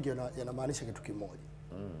maneno mengi yanamaanisha kitu kimoja.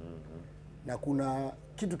 Na kuna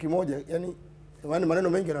kitu kimoja, yani maneno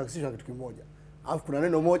mengi yanahusisha kitu kimoja. Alafu kuna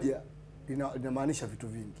neno moja linamaanisha vitu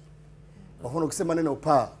vingi. Kwa mfano ukisema neno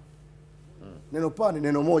paa. Neno paa ni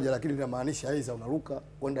neno moja lakini linamaanisha aidha unaruka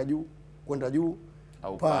kwenda juu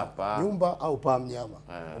au paa nyumba au paa mnyama.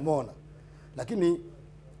 Umeona? Lakini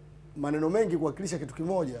maneno mengi kuwakilisha kitu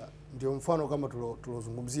kimoja, ndio mfano kama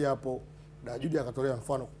tulozungumzia hapo. Dajudi akatolea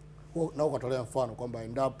mfano, nao katolea mfano kwamba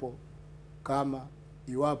endapo, kama,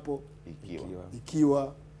 iwapo,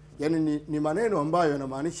 ikiwa. Yani ni maneno ambayo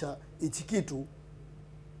yanamaanisha hichi kitu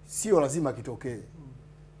sio lazima kitokee.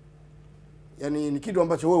 Yani ni kitu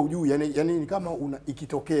ambacho wewe hujui, yani ni kama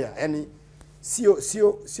ikitokea, yani sio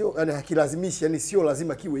yani hakilazimishi, yani sio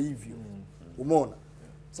lazima kiwe hivyo. Umeona?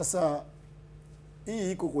 Sasa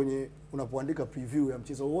hii iko kwenye unapoandika preview ya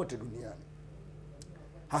mchezo wote duniani.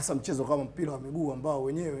 Hasa mchezo kama mpira wa miguu ambao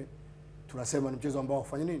wenyewe tunasema ni mchezo ambao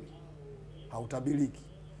ufanye nini? Hautabiliki.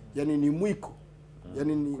 Yani ni mwiko.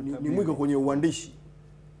 Yani ni mwiko kwenye uandishi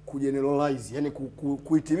kugeneralize, yani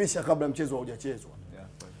kuhitimisha kabla mchezo haujachezwa.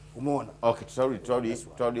 Umeona? Okay,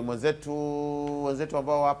 tutarudi wenzetu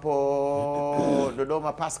ambao wapo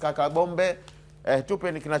Dodoma, Pascal Kabombe.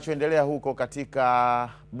 Tupe ni kinachoendelea huko katika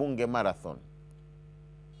Bunge Marathon.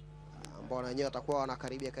 Ambao wenyewe watakuwa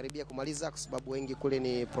wanakaribia kumaliza kwa sababu wengi kule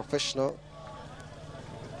ni professional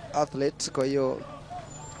athlete, kwa hiyo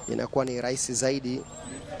inakuwa ni rahisi zaidi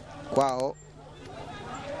kwao.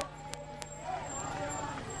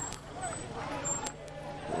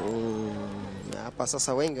 Hapa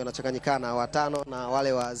sasa wengi wanachanganyikana, watano na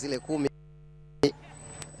wale wa zile 10.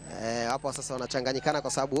 Hapo sasa wanachanganyikana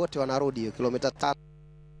kwa sababu wote wanarudi kilomita 5,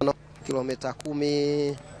 kilomita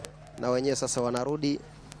 10 na wenyewe sasa wanarudi.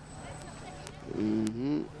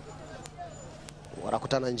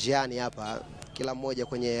 Wanakutana njiani hapa, kila mmoja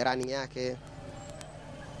kwenye running yake,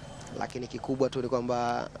 lakini kikubwa tu ni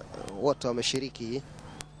kwamba wote wameshiriki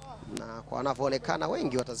na kwa wanavyoonekana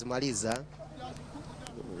wengi watazimaliza.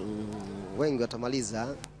 Wengi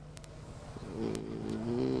watamaliza.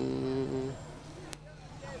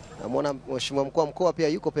 Namuona Mheshimiwa mkuu wa mkoa pia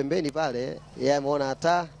yuko pembeni pale. Yeye ameona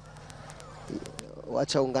hata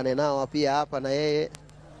wacha ungane nao pia hapa na yeye.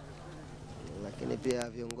 lakini pia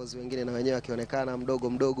viongozi wengine na wenyewe wakionekana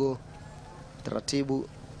mdogo taratibu,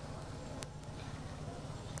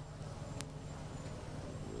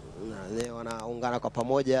 na leo wanaungana kwa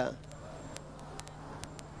pamoja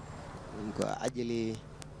kwa ajili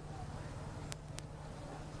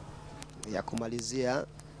ya kumalizia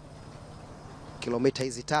kilomita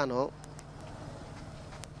hizi 5.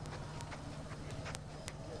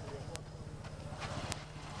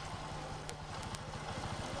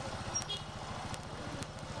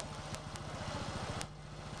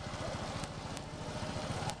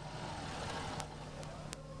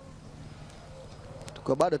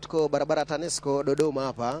 Bado tuko barabara TANESCO Dodoma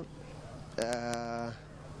hapa.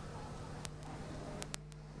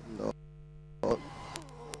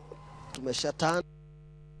 Tumeshatana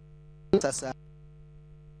sasa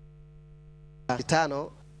 5.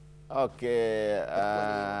 Okay,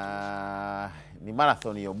 ni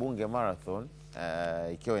marathon hiyo, Bunge Marathon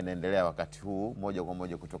ikiwa inaendelea wakati huu moja kwa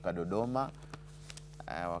moja kutoka Dodoma.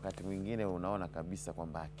 Wakati mwingine unaona kabisa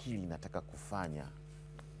kwamba akili inataka kufanya,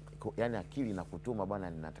 yani akili inakutuma bwana,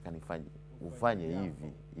 ninataka ufanye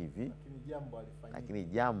hivi, lakini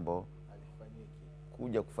jambo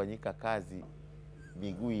kuja kufanyika kazi,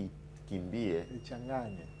 miguu kimbie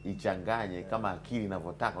ichanganye kama akili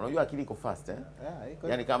inavyotaka. Unajua akili iko fast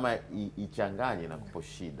yani kama ichanganye na kupo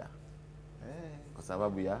shida kwa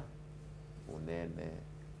sababu ya unene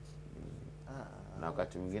na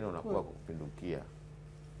wakati mwingine unakuwa kupindukia.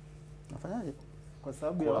 Nafanyaje? Kwa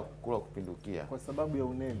sababu ya kula kupindukia, kwa sababu ya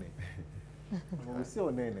unene. Sio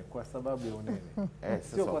unene kwa sababu ya unene.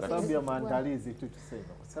 Sio kwa sababu ya maandalizi tu tuseme.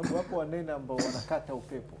 Kwa sababu wapo wanene ambao wanakata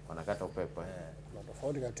upepo. Kuna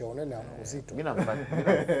tofauti kati ya unene na uzito. Mimi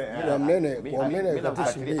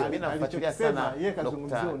namfuatilia sana yeye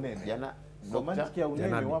kazungumzia unene. Mantiki ya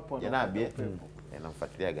unene wapo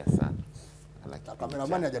namfuatiliaga sana.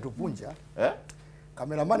 Kameramani hajatupunja.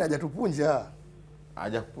 Kameramani hajatupunja.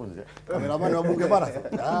 Hajakupunja. Kameramani wa Bunge Marathon.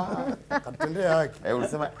 Katutendea haki.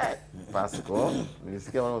 Ulisema Pasco,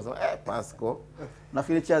 nilisikia wanasema Pasco.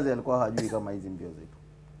 Nafikiri Chazi alikuwa hajui kama hizi mbio zipo.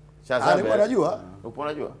 Chazi alikuwa anajua. Upo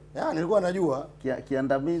unajua? Nilikuwa najua.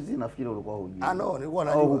 Kiandamizi nafikiri ulikuwa hujui. No, nilikuwa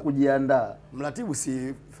najua. Au kujiandaa. Mratibu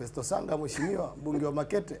si Festo Sanga, mheshimiwa mbunge wa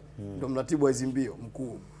Makete, ndio mratibu wa hizo mbio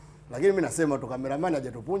mkuu. Lakini mimi nasema tu kameramani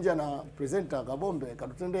hajatupunja na presenter Kabombe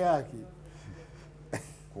katutendea haki.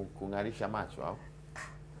 Kung'arisha macho au?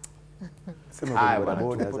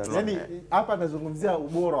 Yaani hapa nazungumzia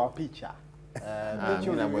ubora wa picha.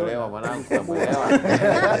 Mimi namuelewa mwanangu, namuelewa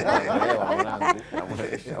mwanangu,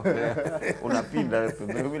 unapinda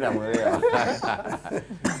wewe, mimi namuelewa.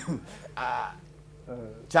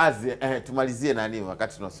 Chazi, tumalizie nani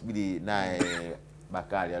wakati tunasubiri naye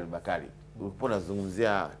Bakari. Ulipo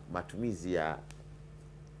unazungumzia matumizi ya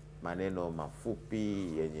maneno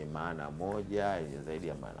mafupi yenye maana moja, yenye zaidi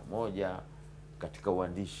ya maana moja katika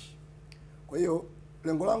uandishi. Kwa hiyo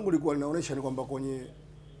lengo langu lilikuwa linaonyesha ni kwamba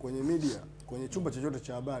kwenye media, kwenye chumba chochote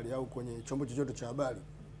cha habari au kwenye chombo chochote cha habari,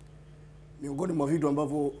 miongoni mwa vitu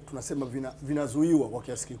ambavyo tunasema vinazuiwa kwa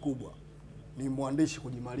kiasi kikubwa ni mwandishi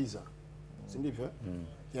kujimaliza. Si ndivyo?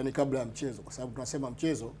 Yaani kabla ya mchezo, kwa sababu tunasema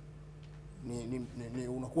mchezo ni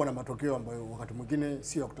unakuwa na matokeo ambayo wakati mwingine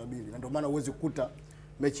sio ya kutabiri. Na ndio maana huwezi kukuta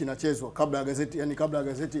mechi inachezwa kabla ya gazeti, yani kabla ya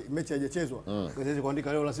gazeti mechi haijachezwa, gazeti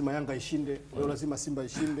kuandika leo lazima Yanga ishinde, leo lazima Simba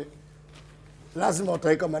ishinde. Lazima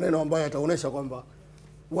wataweka maneno ambayo yataonesha kwamba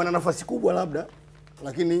wana nafasi kubwa labda,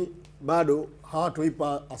 lakini bado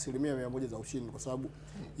hawatoipa 100% za ushindi, kwa sababu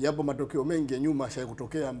yapo matokeo mengi ya nyuma yashaye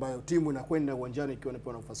kutokea ambayo timu inakwenda uwanjani ikiwa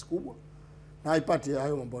inapewa nafasi kubwa na haipati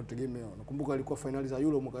hayo mambo yategemea. Nakumbuka ilikuwa finali za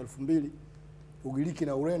Euro mwaka 2000, Ugiriki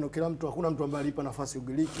na Ureno, hakuna mtu ambaye alipa nafasi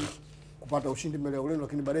Ugiriki kupata ushindi mbele ya Ureno,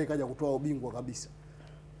 lakini baadaye kaja kutoa ubingwa kabisa.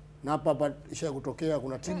 Na hapa isha kutokea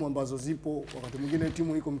kuna timu ambazo zipo wakati mwingine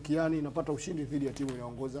timu iko mkiani inapata ushindi dhidi ya timu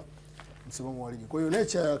inaongoza msimamo wa ligi. Kwa hiyo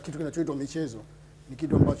nature ya kitu kinachoitwa michezo ni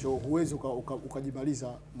kitu ambacho huwezi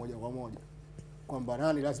ukajimaliza moja kwa moja kwamba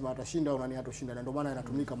nani lazima atashinda au nani hatoshinda, na ndio maana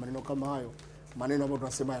yanatumika maneno kama hayo, maneno ambayo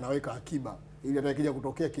tunasema yanaweka akiba ili hata ikija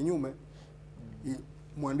kutokea kinyume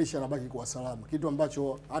mwandishi anabaki kwa salama, kitu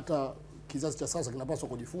ambacho hata kizazi cha sasa kinapaswa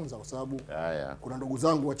kujifunza, kwa sababu kuna ndugu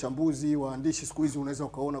zangu wachambuzi, waandishi siku hizi unaweza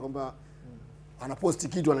ukaona kwamba anaposti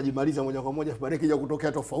kitu anajimaliza moja kwa moja, baadaye kija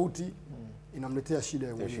kutokea tofauti inamletea shida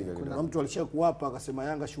ya mwenyewe. Kuna mtu alishakuapa akasema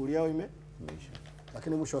Yanga shughuli yao imeisha,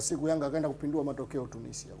 lakini mwisho wa siku Yanga akaenda kupindua matokeo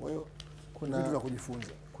Tunisia. Kwa hiyo kuna vitu vya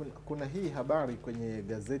kujifunza. Kuna hii habari kwenye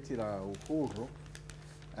gazeti la Uhuru,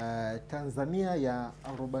 Tanzania ya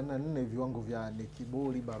 44 viwango vya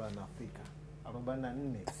netiboli barani Afrika.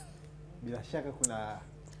 44. Bila shaka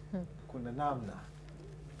kuna namna,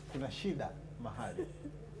 kuna shida mahali.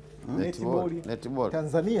 Netball.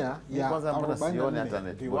 Tanzania ya kwanza mbona sione hata 44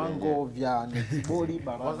 netball viwango vya netball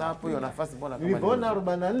barani. Kwanza hapo hiyo nafasi mbona kama nilipoona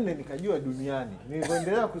 44 nikajua duniani.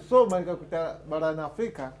 Nilipoendelea kusoma nikakuta barani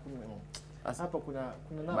Afrika hapa kuna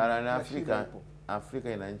namba. Barani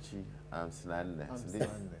Afrika ina nchi 54, ndio.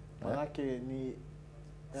 Manake ni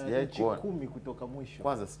nchi 10 kutoka mwisho.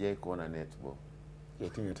 Kwanza sijai kuona netball ya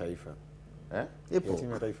timu ya taifa. Ipo.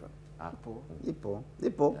 Timu ya taifa. Ipo.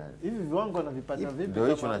 Hivi viwango wanavipata vipi? Ndio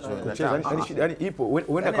hicho tunachotaka. Yaani ipo,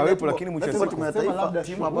 huenda kawepo lakini mwisho wa siku labda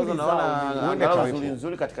timu ambazo naona huenda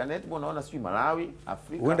nzuri katika netball naona sijui Malawi,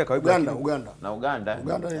 Afrika. Huenda kawepo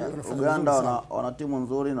Uganda wana timu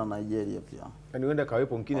nzuri na Nigeria pia. Yaani huenda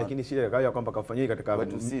kawepo mkini lakini shida ya kwamba kafanyia katika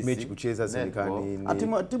mechi kucheza serikali.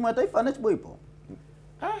 Timu ya taifa netball ipo.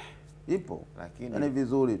 Ipo. Lakini yani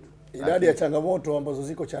vizuri tu. Idadi ya changamoto ambazo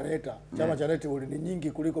ziko chama cha netball ni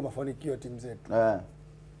nyingi kuliko mafanikio ya timu zetu.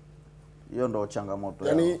 Hiyo ndo changamoto.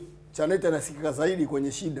 Yaani Chaneta inasikika zaidi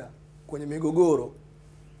kwenye shida, kwenye migogoro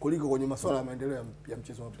kuliko kwenye masuala ya maendeleo ya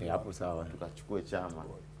mchezo wa mpira. Hapo sawa. Tukachukue chama.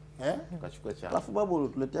 Tukachukue chama. Alafu babu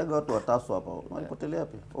tuleteaga watu watasu hapa. Walipotelea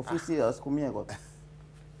pia. Ofisi ya siku 100 kwa.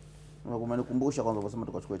 Umenikumbusha kwanza kusema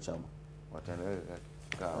tukachukue chama. Wataeleweka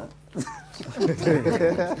kikao.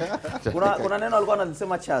 Kuna neno alikuwa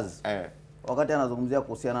analisema Chaz. Wakati anazungumzia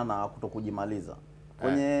kuhusiana na kutokujimaliza.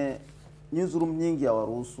 Kwenye newsroom nyingi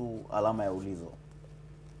hawaruhusu alama ya ulizo.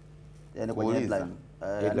 Yaani kwenye headline.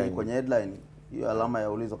 Yaani kwenye headline hiyo alama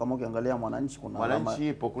ya ulizo kama ukiangalia Mwananchi kuna alama. Mwananchi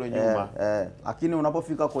ipo kule nyuma. Lakini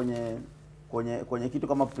unapofika kwenye kitu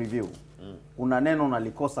kama preview kuna neno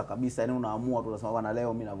unalikosa kabisa, yani unaamua tu unasema bwana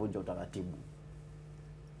leo mimi navunja utaratibu.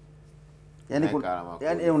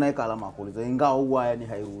 Yani unaweka alama ya kuuliza ingawa huwa yani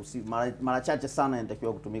hairuhusi. Mara chache sana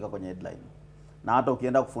inatakiwa kutumika kwenye headline. Na hata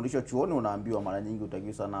ukienda kufundishwa chuoni unaambiwa mara nyingi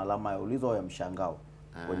utakiwa sana alama ya ulizo au ya mshangao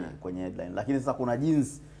kwenye headline. Lakini sasa kuna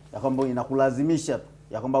jinsi ya kwamba inakulazimisha tu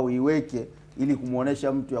ya kwamba uiweke ili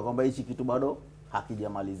kumuonesha mtu ya kwamba hichi kitu bado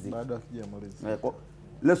hakijamalizika.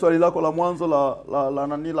 Ile swali lako la mwanzo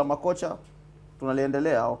la makocha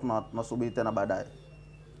tunaliendelea au tunasubiri tena baadaye?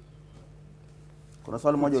 Kuna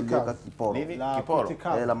swali moja uliweka kiporo. Kiporo?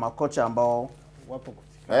 La makocha ambao wapo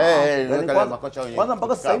kutika. Makocha wenyewe. Kwanza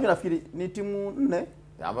mpaka sasa hivi nafikiri ni timu 4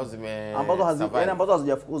 ambazo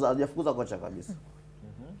hazijafukuza kocha kabisa.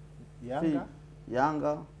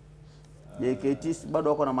 Yanga, JKT bado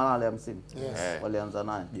wako na malale ya msimu. Walianza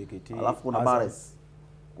naye JKT. Alafu kuna Bares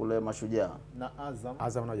kule Mashujaa na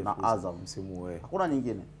Azam msimu huu. Hakuna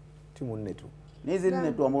nyingine. Timu 4 tu. Ni hizi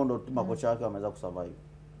 4 tu ambao ndo makocha wake wameweza kusurvive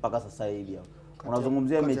mpaka sasa hivi hapo.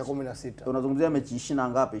 Unazungumzia mechi 16. Unazungumzia mechi 20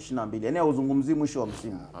 ngapi? 22. Yaani hauzungumzii mwisho wa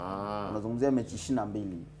msimu. Unazungumzia mechi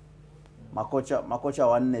 22. Makocha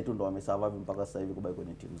 4 tu ndo wamesurvive mpaka sasa hivi kubaki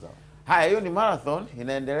kwenye timu zao. Haya, hiyo ni marathon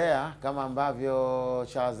inaendelea kama ambavyo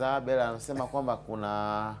Chazabela anasema kwamba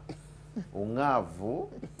kuna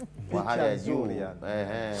ungavu wa hali ya juu.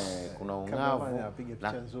 Kuna ungavu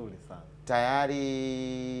na nzuri sana.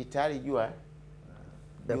 Tayari jua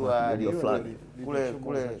kule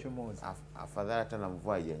afadhali hata na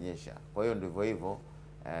mvua haijanyesha. Kwa hiyo ndivyo hivyo.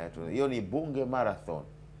 Hiyo ni Bunge Marathon.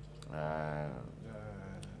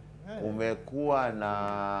 Umekuwa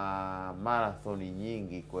na marathoni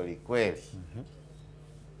nyingi kweli kweli.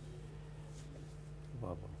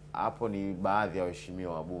 Hapo ni baadhi ya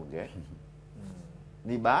waheshimiwa wa bunge.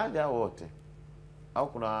 Ni baadhi ya wote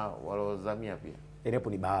au kuna walozamia pia? Yaani hapo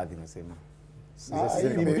ni baadhi nasema.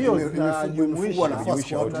 Mbio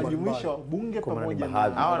zinajumuisha bunge pamoja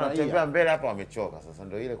na hao wanatembea mbele hapa wamechoka sasa,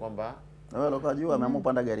 ndio ile kwamba wewe loka juu ameamua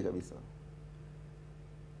kupanda gari kabisa.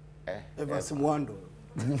 Evans Mwando.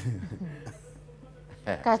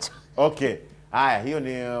 Okay. Haya, hiyo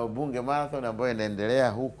ni Bunge Marathon ambayo inaendelea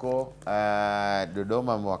huko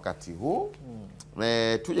Dodoma wakati huu.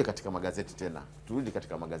 Tuje katika magazeti tena. Turudi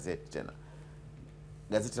katika magazeti tena.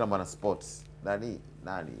 Gazeti la Mwanaspoti. Nani?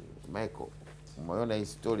 Michael. Umeona hii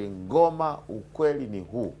story Ngoma ukweli ni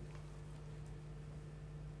huu.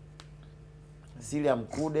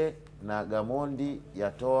 Mkude na Gamondi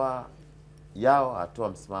atoa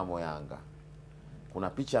msimamo Yanga. Kuna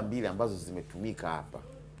picha mbili ambazo zimetumika hapa.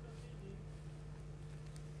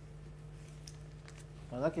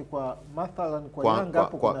 Manake kwa mathalan kwa Yanga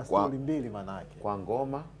hapo kuna story mbili manake. Kwa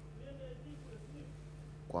Ngoma,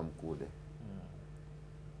 kwa Mkude.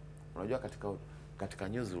 Unajua katika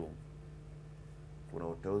newsroom kuna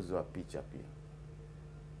uteuzi wa picha pia.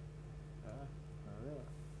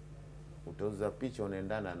 Uteuzi wa picha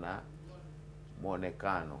unaendana na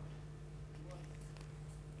muonekano.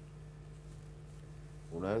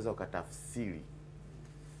 Unaweza ukatafsiri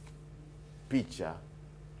picha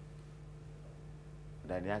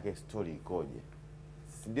ndani yake story ikoje.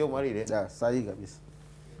 Ndio Mwalile? Sahihi kabisa.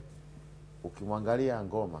 Ukimwangalia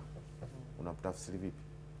Ngoma unamtafsiri vipi?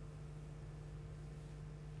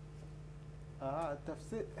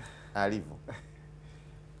 Tafsiri alivyo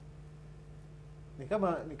ni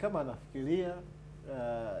kama anafikiria,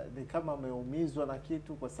 ni kama ameumizwa na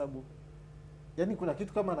kitu, kwa sababu yani kuna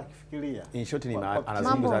kitu kama anakifikiria. In short ni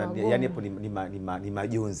anazungumza, yani hapo ni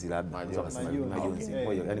majonzi, labda unaweza kusema ni majonzi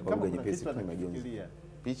moja, yani kwa lugha nyepesi ni majonzi.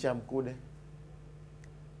 Picha Mkude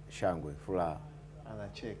shangwe, furaha,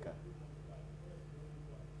 anacheka.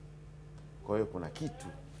 Kwa hiyo kuna kitu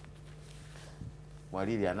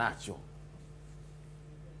Mwalili anacho.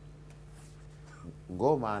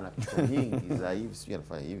 Ngoma ana picha nyingi za hivi, sio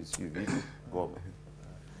anafanya hivi, sio vipi Ngoma.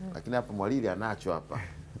 Lakini hapa Mwalili anacho hapa.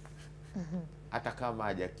 Hata kama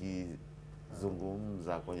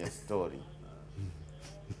hajakizungumza kwenye story.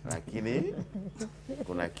 Lakini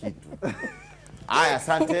kuna kitu. Haya,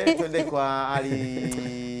 asante. Twende kwa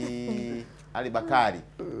Ali Bakari.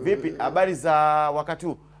 Vipi habari za wakati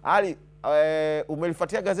huu? Ali,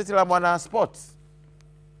 umelifuatia gazeti la Mwanaspoti?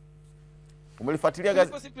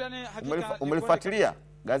 Umelifuatilia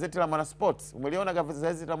gazeti la Mwanaspoti? Umeliona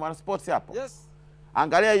gazeti la Mwanaspoti hapo? Yes.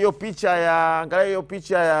 Angalia hiyo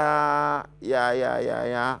picha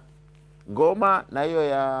ya Ngoma na hiyo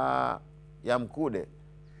ya Mkude.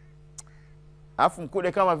 Alafu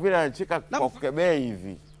Mkude kama vile anacheka kwa kukebei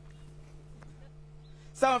hivi.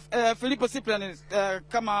 Sawa, Filipo Cyprian,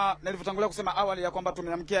 kama nilivyotangulia kusema awali ya kwamba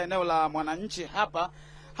tumeamkia eneo la Mwananchi hapa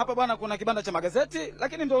bwana, kuna kibanda cha magazeti,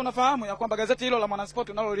 lakini ndio unafahamu ya kwamba gazeti hilo la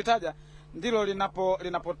Mwanaspoti unalolitaja ndilo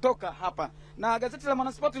linapotoka hapa. Na gazeti la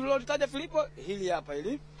Mwanaspoti lilolitaja Filipo hili hapa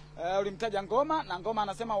hili. Ulimtaja Ngoma na Ngoma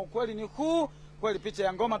anasema ukweli ni huu. Kweli picha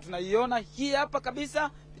ya Ngoma tunaiona hii hapa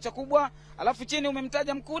kabisa, picha kubwa. Alafu chini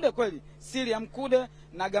umemtaja Mkude, kweli siri ya Mkude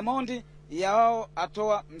na Gamondi yao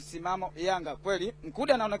atoa msimamo Yanga. Kweli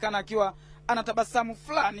Mkude anaonekana akiwa anatabasamu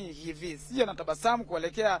fulani hivi, sio anatabasamu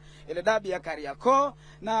kuelekea ile dabi ya Kariakoo.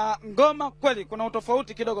 Na Ngoma kweli kuna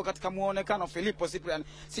utofauti kidogo katika muonekano Filipo Cyprian.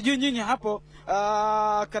 Sijui nyinyi hapo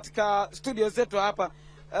katika studio zetu hapa,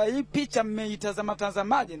 hii picha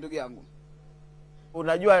mmeitazamaje ndugu yangu?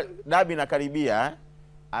 Unajua dabi inakaribia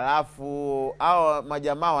alafu hao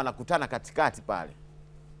majamaa wanakutana katikati pale.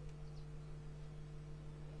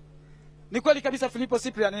 Ni kweli kabisa Filipo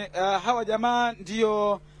Cyprian, hawa jamaa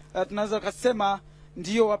ndio tunaweza kusema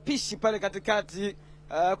ndio wapishi pale katikati,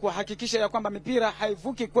 kuhakikisha ya kwamba mipira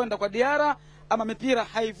haivuki kwenda kwa Diara ama mipira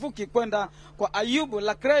haivuki kwenda kwa Ayubu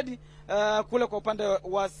Lakredi kule kwa upande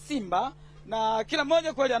wa Simba, na kila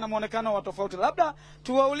mmoja kweli ana muonekano wa tofauti. Labda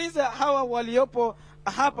tuwaulize hawa waliopo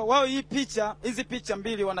hapa, wao hizi picha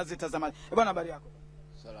mbili wanazitazamaje? Bwana, habari yako?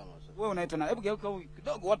 Salama. Wewe unaitwa nani? Hebu geuka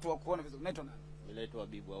kidogo watu wakuone vizuri. Unaitwa nani? Mimi naitwa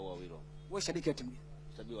Bibu au Awilo. Wewe shabiki wa timu gani?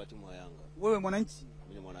 Shabiki wa timu ya Yanga. Wewe Mwananchi?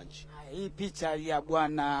 Mimi ni Mwananchi. Hii picha ya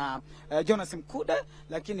bwana Jonas Mkude,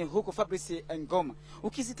 lakini huko Fabrice Ngoma.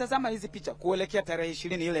 Ukizitazama hizi picha kuelekea tarehe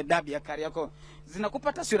 20 ile dabi ya Kariakoo,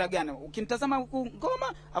 zinakupa taswira gani? Ukimtazama huku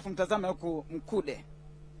Ngoma afu mtazame huku Mkude.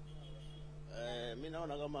 Mimi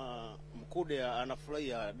naona kama Mkude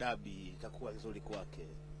anafurahia dabi, itakuwa nzuri kwake.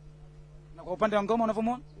 Na kwa upande wa Ngoma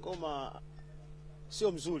unavyomuona? Ngoma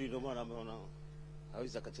sio mzuri, ndio maana ameona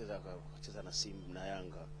hawezi akacheza na Simba na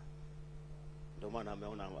Yanga. Ndio maana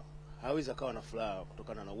ameona hawezi akawa na furaha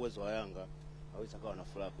kutokana na uwezo wa Yanga, hawezi akawa na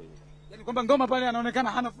furaha kwa hiyo. Yaani kwamba Ngoma pale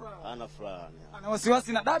anaonekana hana furaha. Hana furaha. Ana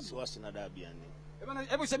wasiwasi na dabi. Wasiwasi na dabi yani. Bwana,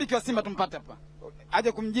 hebu shabiki wa Simba tumpate hapa.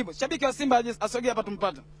 Aje kumjibu. Shabiki wa Simba aje asogee hapa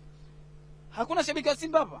tumpate. Hakuna shabiki wa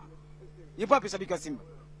Simba hapa. Yupo wapi shabiki wa Simba?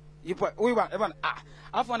 Yupo huyu bwana.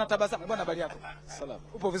 Alafu anatabasamu. Bwana, habari yako? Salama.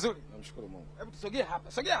 Upo vizuri? Namshukuru Mungu. Hebu tusogee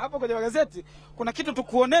hapa. Sogea hapo kwenye magazeti. Kuna kitu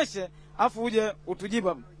tukuoneshe, alafu uje utujibu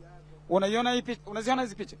hapa. Unaiona hii picha? Unaziona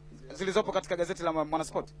hizi picha zilizopo katika gazeti la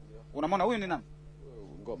Mwanaspoti? Unamwona huyu ni nani?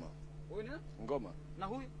 Ngoma. Huyu ni nani? Ngoma. Na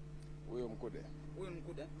huyu? Huyo Mkude. Huyu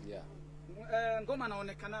Mkude? Yeah. Ngoma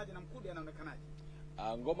anaonekanaje na Mkude anaonekanaje?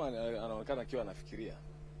 Ngoma anaonekana akiwa anafikiria.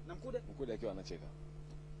 Na Mkude akiwa anacheka.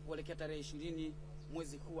 Kuelekea tarehe 20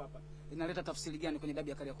 mwezi huu hapa, inaleta tafsiri gani kwenye dabi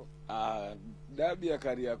ya Kariakoo? Dabi ya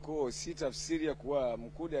Kariakoo si tafsiri ya kuwa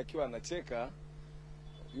Mkude akiwa anacheka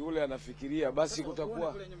yule anafikiria, basi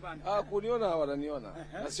kutakuwa kuniona wananiona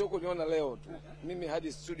na sio kuniona leo tu. Mimi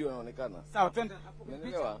hadi studio naonekana. Sawa, twende hapo.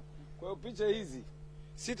 Unaelewa? Kwa hiyo picha hizi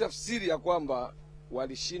si tafsiri ya kwamba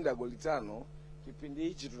walishinda goli 5 kipindi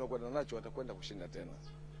hichi tunakwenda nacho watakwenda kushinda tena.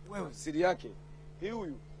 Wewe siri yake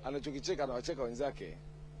huyu anachokicheka, anawacheka wenzake.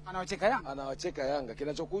 Anawacheka Yanga? Anawacheka Yanga.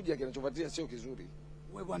 Kinachokuja kinachofuatia sio kizuri.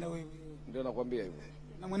 Wewe bwana wewe. Ndio nakwambia hivyo.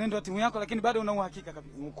 Na mwenendo wa timu yako, lakini bado una uhakika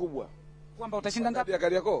kabisa. Mkubwa. Kwamba utashinda ngapi? Ya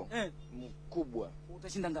Kariakoo? Mkubwa.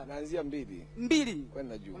 Utashinda ngapi? Kuanzia 2. 2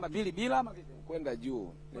 kwenda juu. Kwamba 2 bila ama kwenda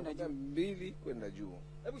juu. Kwenda 2 kwenda juu.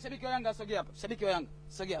 Hebu shabiki wa Yanga sogea hapa. Shabiki wa Yanga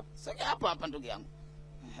sogea hapa. Sogea hapa ndugu yangu.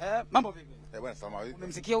 Mambo vipi? Bwana salama vipi?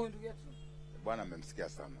 Umemsikia huyu ndugu yetu? Bwana amemsikia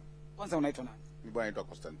sana. Kwanza unaitwa nani? Mimi bwana naitwa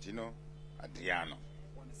Constantino Adriano.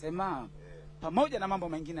 Wanasema pamoja na mambo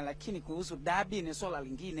mengine, lakini kuhusu dabi ni swala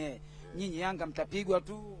lingine. Nyinyi Yanga mtapigwa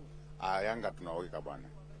tu. Yanga tunaweka bwana.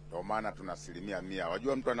 Ndio maana tuna 100%.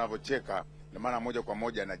 Wajua mtu anavyocheka na maana moja kwa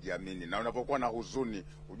moja anajiamini. Na unapokuwa na huzuni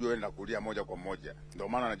ujue enda kulia moja kwa moja. Ndio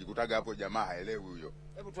maana anajikutaga hapo jamaa haelewi huyo.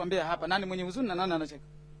 Hebu tuambie hapa nani mwenye huzuni na nani anacheka?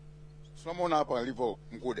 Tunamuona hapa alivyo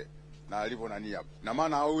Mkude na alivyo nani hapa. Na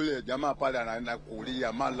maana yule jamaa pale anaenda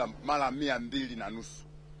kulia mara 200.5.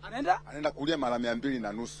 Anaenda kulia mara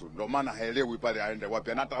 200.5. Ndio maana haelewi pale aende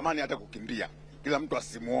wapi. Anatamani hata kukimbia. Kila mtu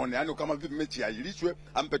asimuone. Yaani kama vipi mechi yaahirishwe,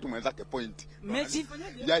 ampe tu mwenzake point. Mechi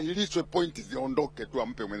ifanyaje? Yaahirishwe, point ziondoke tu,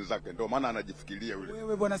 ampe mwenzake. Ndio maana anajifikiria yule.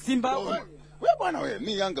 Wewe bwana Simba wewe bwana wewe,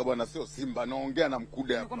 mimi Yanga bwana sio Simba, naongea na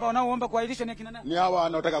Mkude hapa. Kwamba wanaoomba kuahirishwa ni kina nani? Ni hawa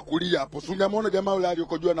wanaotaka kulia hapo. Si unamwona jamaa yule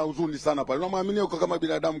aliyokojua na huzuni sana pale. Unamwamini uko kama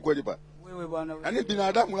binadamu kweli pale? Wewe bwana wewe. Yaani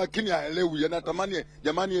binadamu lakini haelewi. Anatamani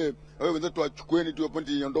jamani wewe wenzetu wachukueni tu point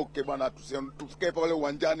iondoke bwana, tusikae pale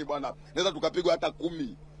uwanjani bwana. Naweza tukapigwa hata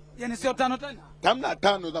 10. Yaani sio 5 tena? Hamna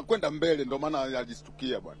 5 za kwenda mbele, ndio maana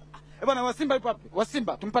alistukia bwana. Bwana wa Simba yupo wapi? Wa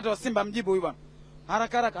Simba, tumpate wa Simba mjibu huyu bwana.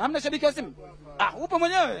 Haraka. Hamna shabiki wa Simba? Upo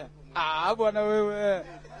mwenyewe? Bwana wewe.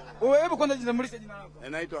 Hebu kwanza jitambulishe jina lako.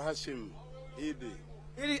 Naitwa Hashim Idi.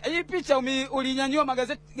 Hii picha ulinyanyua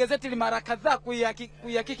gazeti mara kadhaa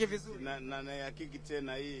kuihakiki vizuri. Na naihakiki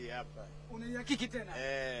tena hii hapa. Unaihakiki tena?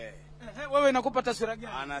 Wewe inakupa taswira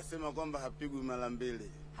gani? Anasema kwamba hapigwi mara 2.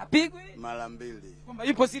 Hapigwi? Mara 2. Kwamba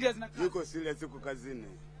yupo serious na kazi. Yuko serious, yuko kazini.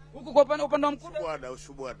 Huko kwa upande wa Mkude?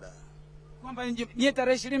 Ushubwada. Kwamba nyie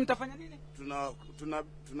tarehe 20 mtafanya nini?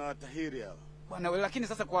 Tunawatahiri hao. Bwana wewe, lakini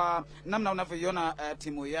sasa kwa namna unavyoiona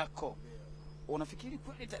timu yako, unafikiri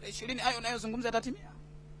kweli tarehe 20 hayo unayozungumza yatatimia?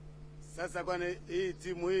 Sasa kwani hii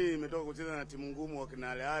timu hii imetoka kucheza na timu ngumu,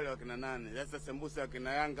 wakina Leale, wakina nani? Sasa Sembusa,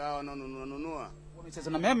 wakina Yanga hao wanaonunua.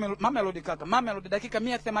 Wamecheza na Mamelodi kaka. Mamelodi dakika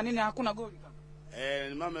 180 hakuna goli kaka.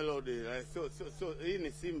 Ni Mamelodi. Sio hii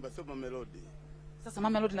ni Simba, sio Mamelodi. Sasa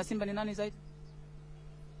Mamelodi na Simba ni nani zaidi?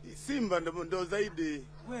 Simba ndio zaidi.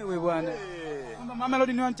 Wewe bwana. Kwamba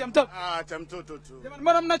Mamelodi ni cha mtoto? Cha mtoto tu. Jamani,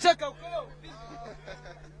 mbona mnacheka huko?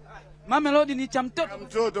 Mamelodi ni cha mtoto. Cha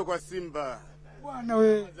mtoto kwa Simba. Bwana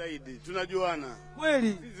wewe. Zaidi. Tunajuana.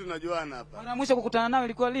 Kweli? Sisi tunajuana hapa. Mara mwisho kukutana nayo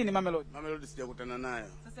ilikuwa lini Mamelodi? Mamelodi sijakutana nayo.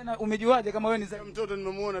 Sasa umejuaje kama wewe ni zaidi? Mtoto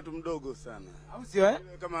nimemuona tu mdogo sana. Au sio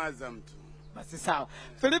Kama Azam tu. Basi sawa.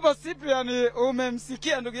 Filipo Cyprian,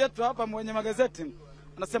 umemsikia ndugu yetu hapa mwenye magazeti.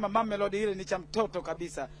 Anasema Mamelodi ile ni cha mtoto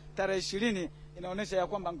kabisa. Tarehe 20 inaonyesha ya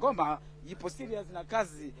kwamba Ngoma ipo serious na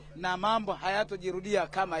kazi na mambo hayatojirudia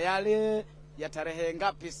kama yale ya tarehe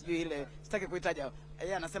ngapi sijui ile. Sitaki kuitaja.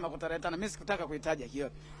 Yeye anasema kwa tarehe 5, mimi sikutaka kuitaja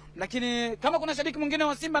hiyo. Lakini kama kuna shabiki mwingine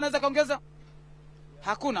wa Simba anaweza kaongeza?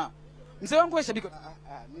 Hakuna. Mzee wangu wewe shabiki.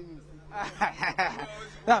 Mimi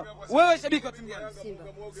wewe shabiki wa timu gani?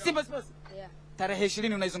 Simba. Simba. Tarehe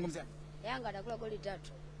 20 unaizungumzia? Yanga atakula goli 3.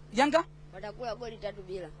 Yanga? Watakula goli 3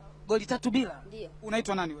 bila. Goli 3 bila? Ndio.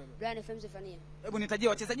 Unaitwa nani wewe? Brian FM Zefania. Hebu nitajie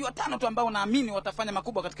wachezaji 5 tu ambao naamini watafanya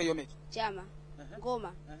makubwa katika hiyo mechi. Chama,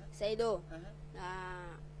 Ngoma, Saido na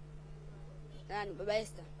nani Baba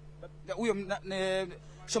Esther. Huyo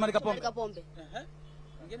Shomari Kapombe.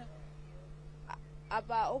 Mwingine?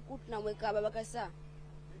 Hapa huku tunamweka Baba Kasa.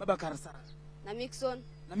 Baba Karasa. Na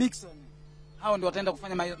Mixon. Hao ndio wataenda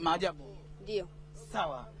kufanya maajabu. Ndio.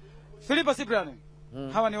 Sawa. Filipo Cyprian.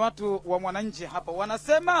 Hawa ni watu wa Mwananchi hapa.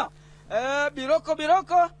 Wanasema biroko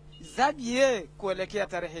zabie kuelekea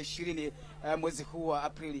tarehe 20 mwezi huu wa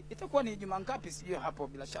Aprili. Itakuwa ni juma ngapi sijui hapo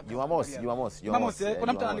bila shaka. Jumamosi.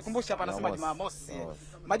 Kuna mtu ananikumbusha hapa anasema Jumamosi.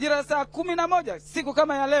 Majira ya saa 11 siku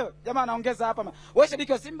kama ya leo. Jamaa anaongeza hapa. Wewe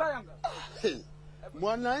shabiki wa Simba Yanga?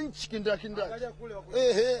 Mwananchi kindakindaki.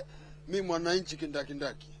 Mimi Mwananchi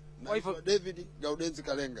kindakindaki. Naitwa David Gaudenzi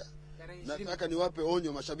Kalenga. Nataka niwape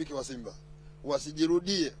onyo mashabiki wa Simba.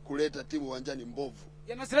 Wasijirudie kuleta timu uwanjani mbovu.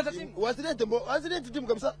 Yaani wasilete timu? Wasilete timu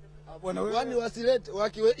kabisa. Wani wasilete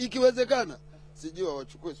ikiwezekana. Sijui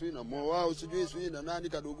wachukue sui na Mo wao, sijui na nani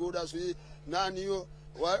Kaduguda, sijui nani hiyo.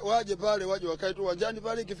 Waje pale, waje wakae tu uwanjani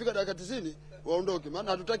pale, ikifika dakika 90 waondoke.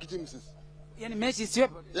 Maana hatutaki timu sisi. Yaani mechi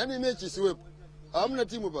isiwepo. Hamna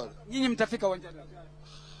timu pale. Nyinyi mtafika uwanjani.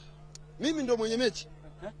 Mimi ndo mwenye mechi.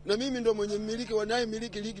 Na mimi ndo mwenye mmiliki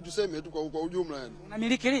wanayemiliki ligi, tuseme tu kwa ujumla yani.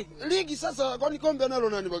 Unamiliki ligi? Ligi sasa kwani kombe analo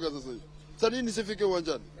nani mpaka sasa hivi? Sasa nini sifike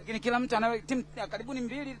uwanjani? Lakini kila mtu ana timu karibuni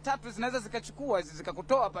 2 3 zinaweza zikachukua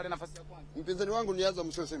zikakutoa pale nafasi ya kwanza. Mpinzani wangu ni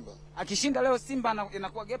Azam sio Simba. Akishinda leo Simba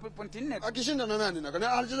inakuwa gap point 4. Akishinda na nani?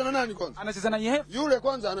 Anacheza na nani kwanza? Anacheza na Yehef. Yule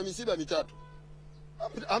kwanza ana misiba mitatu.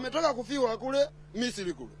 Ametoka kufiwa kule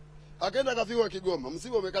Misri kule. Akaenda kafiwa Kigoma.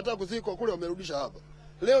 Msiba umekataa kuzikwa kule, wamerudisha hapa.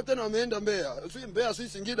 Leo tena wameenda Mbeya. Sio Mbeya, sio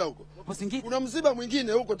Singida huko. Kuna msiba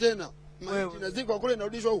mwingine huko tena. Maiti inazikwa kule,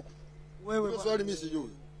 inarudishwa huko. Wewe swali mimi sijui.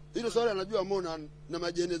 Hilo swali anajua Mona na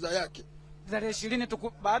majeneza yake. Tarehe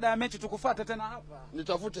 20 baada ya mechi tukufuate tena hapa.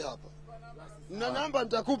 Nitafute hapa. Na namba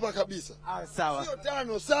nitakupa kabisa. Sawa. Sio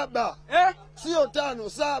 5-7. Sio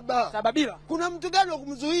 5-7. Saba bila. Kuna mtu gani wa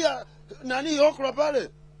kumzuia nani Okra pale?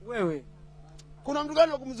 Wewe. Kuna mtu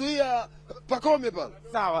gani wa kumzuia Pakome pale?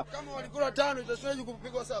 Sawa. Kama walikula 5 itashaje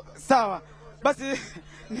kupigwa 7? Sawa. Basi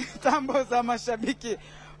ni tambo za mashabiki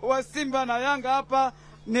wa Simba na Yanga hapa.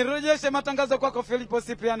 Nirejeshe matangazo kwako Filipo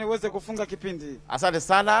Cyprian uweze kufunga kipindi. Asante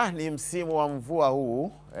sana. Ni msimu wa mvua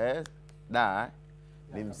huu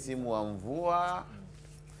ni msimu wa mvua.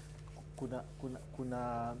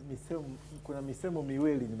 Kuna misemo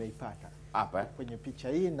miwili nimeipata hapa kwenye picha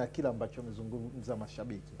hii na kila ambacho wamezungumza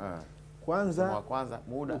mashabiki. Kwanza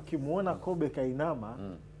muda ukimuona Kobe kainama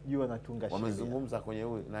jua natunga sheria. Wamezungumza kwenye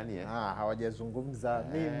huyu nani hawajazungumza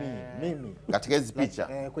mimi katika hizo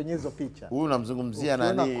picha. Kwenye hizo picha. Huyu unamzungumzia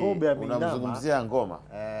nani? Unamzungumzia Ngoma.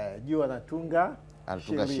 Jua natunga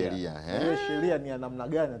sheria. Hiyo sheria ni ya namna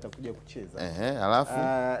gani atakuja kucheza. Alafu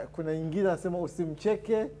kuna nyingine anasema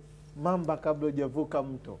usimcheke mamba kabla hujavuka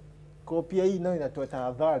mto. Kwa pia hii nayo inatoa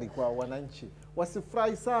tahadhari kwa wananchi.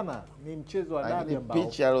 Wasifurahi sana, ni mchezo wa ndani ambao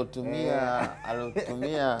picha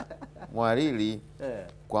alotumia Mwarili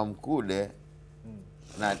kwa Mkude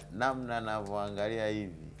na namna anavyoangalia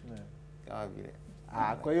hivi kama vile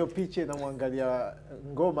kwa hiyo picha inamwangalia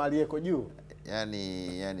Ngoma aliyeko juu.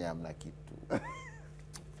 Yani hamna kitu.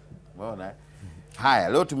 Umeona? Haya,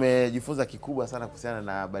 leo tumejifunza kikubwa sana kuhusiana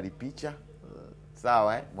na habari picha.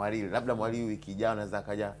 Sawa Mwarili, labda Mwarili wiki ijayo anaweza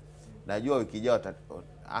akaja. Najua wiki ijayo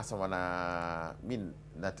hasa mimi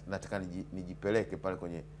nataka nijipeleke pale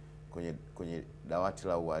kwenye dawati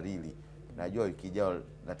la uhariri. Najua wiki ijayo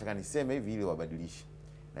nataka niseme hivi ili wabadilishe.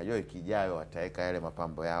 Najua wiki ijayo wataweka yale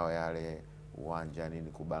mapambo yao yale uwanja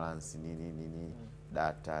nini kubalance nini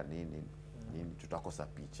data nini tutakosa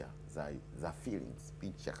picha za feelings,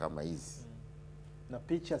 picha kama hizi. Na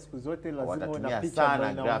picha siku zote lazima una picha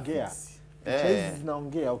ambayo inaongea. Picha hizi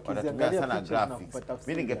zinaongea, ukiziangalia picha zinakupata.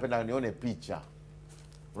 Mimi ningependa nione picha.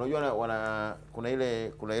 Unajua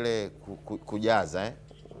kuna ile kujaza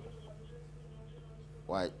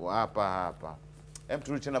hapa.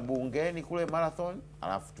 Turudi tena bungeni kule marathon,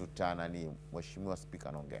 alafu mheshimiwa spika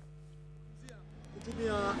anaongea.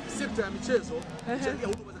 Kutumia sekta ya michezo kuchangia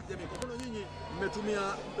huduma za kijamii. Kwa mfano nyinyi mmetumia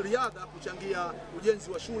riadha kuchangia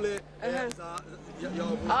ujenzi wa shule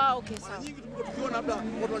za okay, sawa. Nyingi tukiona labda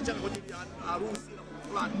watu wanachanga kwa ajili ya harusi na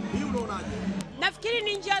fulani. Hii unaonaje? Nafikiri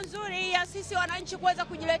ni njia nzuri ya sisi wananchi kuweza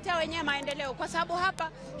kujiletea wenyewe maendeleo, kwa sababu hapa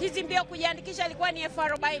hizi mbio kujiandikisha ilikuwa ni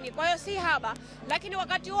 40,000, kwa hiyo si haba, lakini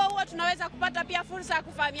wakati huo tunaweza kupata pia fursa ya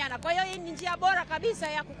kufahamiana. Kwa hiyo hii ni njia bora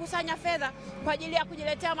kabisa ya kukusanya fedha kwa ajili ya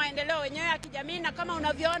kujiletea maendeleo wenyewe ya kijamii, na kama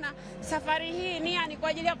unavyoona safari hii ni kwa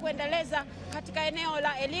ajili ya kuendeleza katika eneo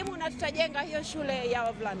la elimu, na tutajenga hiyo shule ya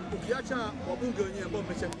wavulana. Ukiacha wabunge wenyewe ambao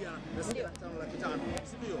wamechangia na 5,500,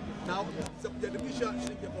 ndio na za kujiandikisha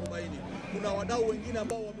shilingi 40,000, kuna wadau wengine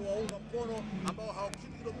ambao wamewaunga mkono ambao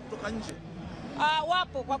hawakushiriki kutoka nje?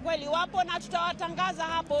 Wapo, kwa kweli wapo, na tutawatangaza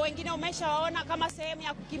hapo. Wengine umeshawaona kama sehemu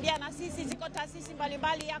ya kukimbia na sisi. Ziko taasisi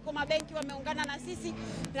mbalimbali, yako mabenki wameungana na sisi,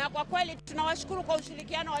 na kwa kweli tunawashukuru kwa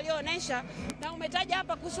ushirikiano walioonyesha. Na umetaja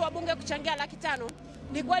hapa kuhusu wabunge kuchangia 500,000.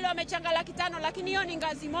 Ni kweli wamechanga 500,000, lakini hiyo ni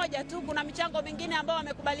ngazi moja tu. Kuna michango mingine ambao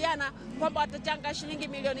wamekubaliana kwamba watachanga shilingi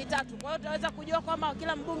 3,000,000. Kwa hiyo tutaweza kujua kwamba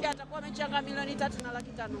kila mbunge atakuwa amechanga 3,000,000 na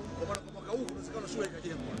 500,000. Kwa maana kwa mwaka huu unawezekana shule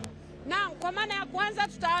ikajengwa. Naam, kwa maana ya kwanza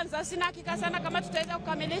tutaanza. Sina hakika sana kama tutaweza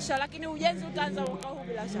kukamilisha, lakini ujenzi utaanza mwaka huu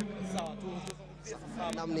bila shaka. Sawa,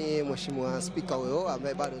 Ni mheshimiwa spika huyo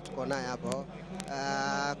ambaye bado tuko naye hapo.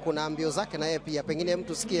 Kuna mbio zake na yeye pia, pengine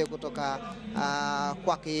mtu sikie kutoka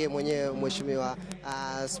kwake yeye mwenyewe mheshimiwa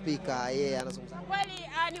spika, yeye anazungumza. Kweli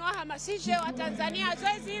niwahamasishe wa Tanzania,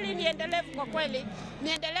 zoezi hili ni endelevu. Kwa kweli ni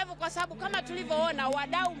endelevu kwa sababu kama tulivyoona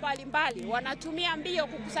wadau mbalimbali wanatumia mbio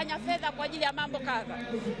kukusanya fedha kwa ajili ya mambo kadha,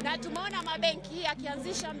 na tumeona mabenki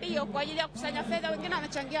yakianzisha mbio kwa ajili ya kukusanya fedha. Wengine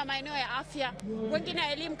wanachangia maeneo ya afya,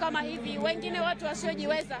 wengine elimu kama hivi, wengine watu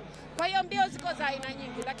wasiojiweza. Kwa hiyo mbio ziko za aina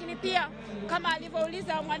nyingi, lakini pia kama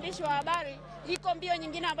alivyouliza mwandishi wa habari, iko mbio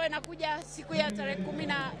nyingine ambayo inakuja siku ya tarehe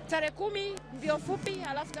 10 mbio fupi,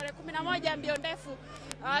 alafu tarehe 11 mbio ndefu.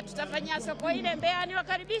 Tutafanyia Sokoine Mbeya.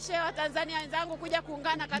 Niwakaribishe Watanzania wenzangu kuja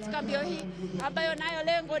kuungana katika mbio hii ambayo nayo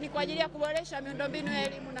lengo ni kwa ajili ya kuboresha miundombinu ya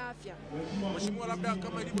elimu na afya. Mheshimiwa, labda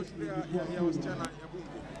kama ilivyo shule ya wasichana ya Bunge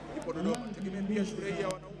ipo Dodoma, tegemea pia shule hii ya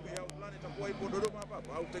wanaume ya fulani itakuwa ipo Dodoma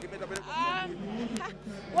hapa au tegemea itapelekwa?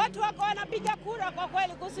 Watu wako wanapiga kura kwa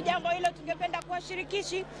kweli kuhusu jambo hilo, tungependa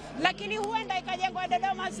kuwashirikishi, lakini huenda ikajengwa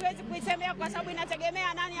Dodoma. Siwezi kuisemea kwa sababu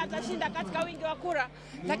inategemea nani atashinda katika wingi wa kura,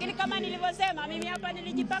 lakini kama nilivyosema, mimi hapa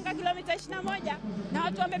nilijipanga kilomita 21 na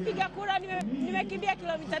watu wamepiga kura, nimekimbia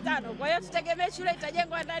kilomita 5. Kwa hiyo tutegemee shule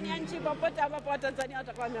itajengwa ndani ya nchi popote ambapo Watanzania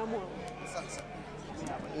watakuwa wameamua.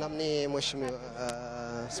 Namni mheshimiwa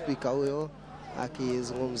spika huyo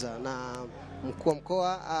akizungumza na mkuu wa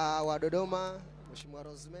mkoa wa Dodoma, Mheshimiwa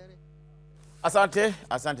Rosemary.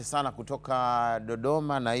 Asante sana kutoka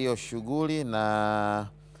Dodoma na hiyo shughuli, na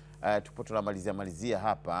tupo tunamalizia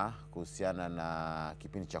hapa kuhusiana na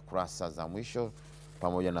kipindi cha kurasa za mwisho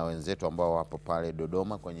pamoja na wenzetu ambao wapo pale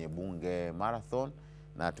Dodoma kwenye Bunge Marathon,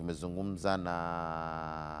 na tumezungumza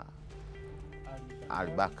na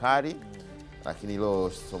Albakari, lakini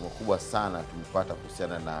hilo somo kubwa sana tumepata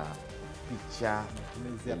kuhusiana na picha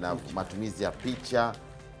na matumizi ya picha.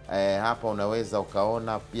 Hapa unaweza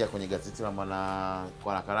ukaona pia kwenye gazeti la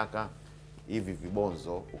Mwanakaraka hivi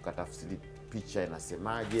vibonzo ukatafsiri picha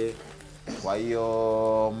inasemaje. Kwa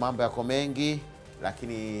hiyo mambo yako mengi,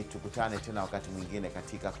 lakini tukutane tena wakati mwingine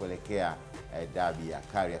katika kuelekea dabi ya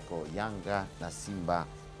Kariakoo, Yanga na Simba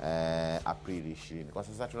Aprili 20. Kwa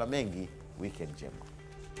sasa tuna mengi, weekend njema.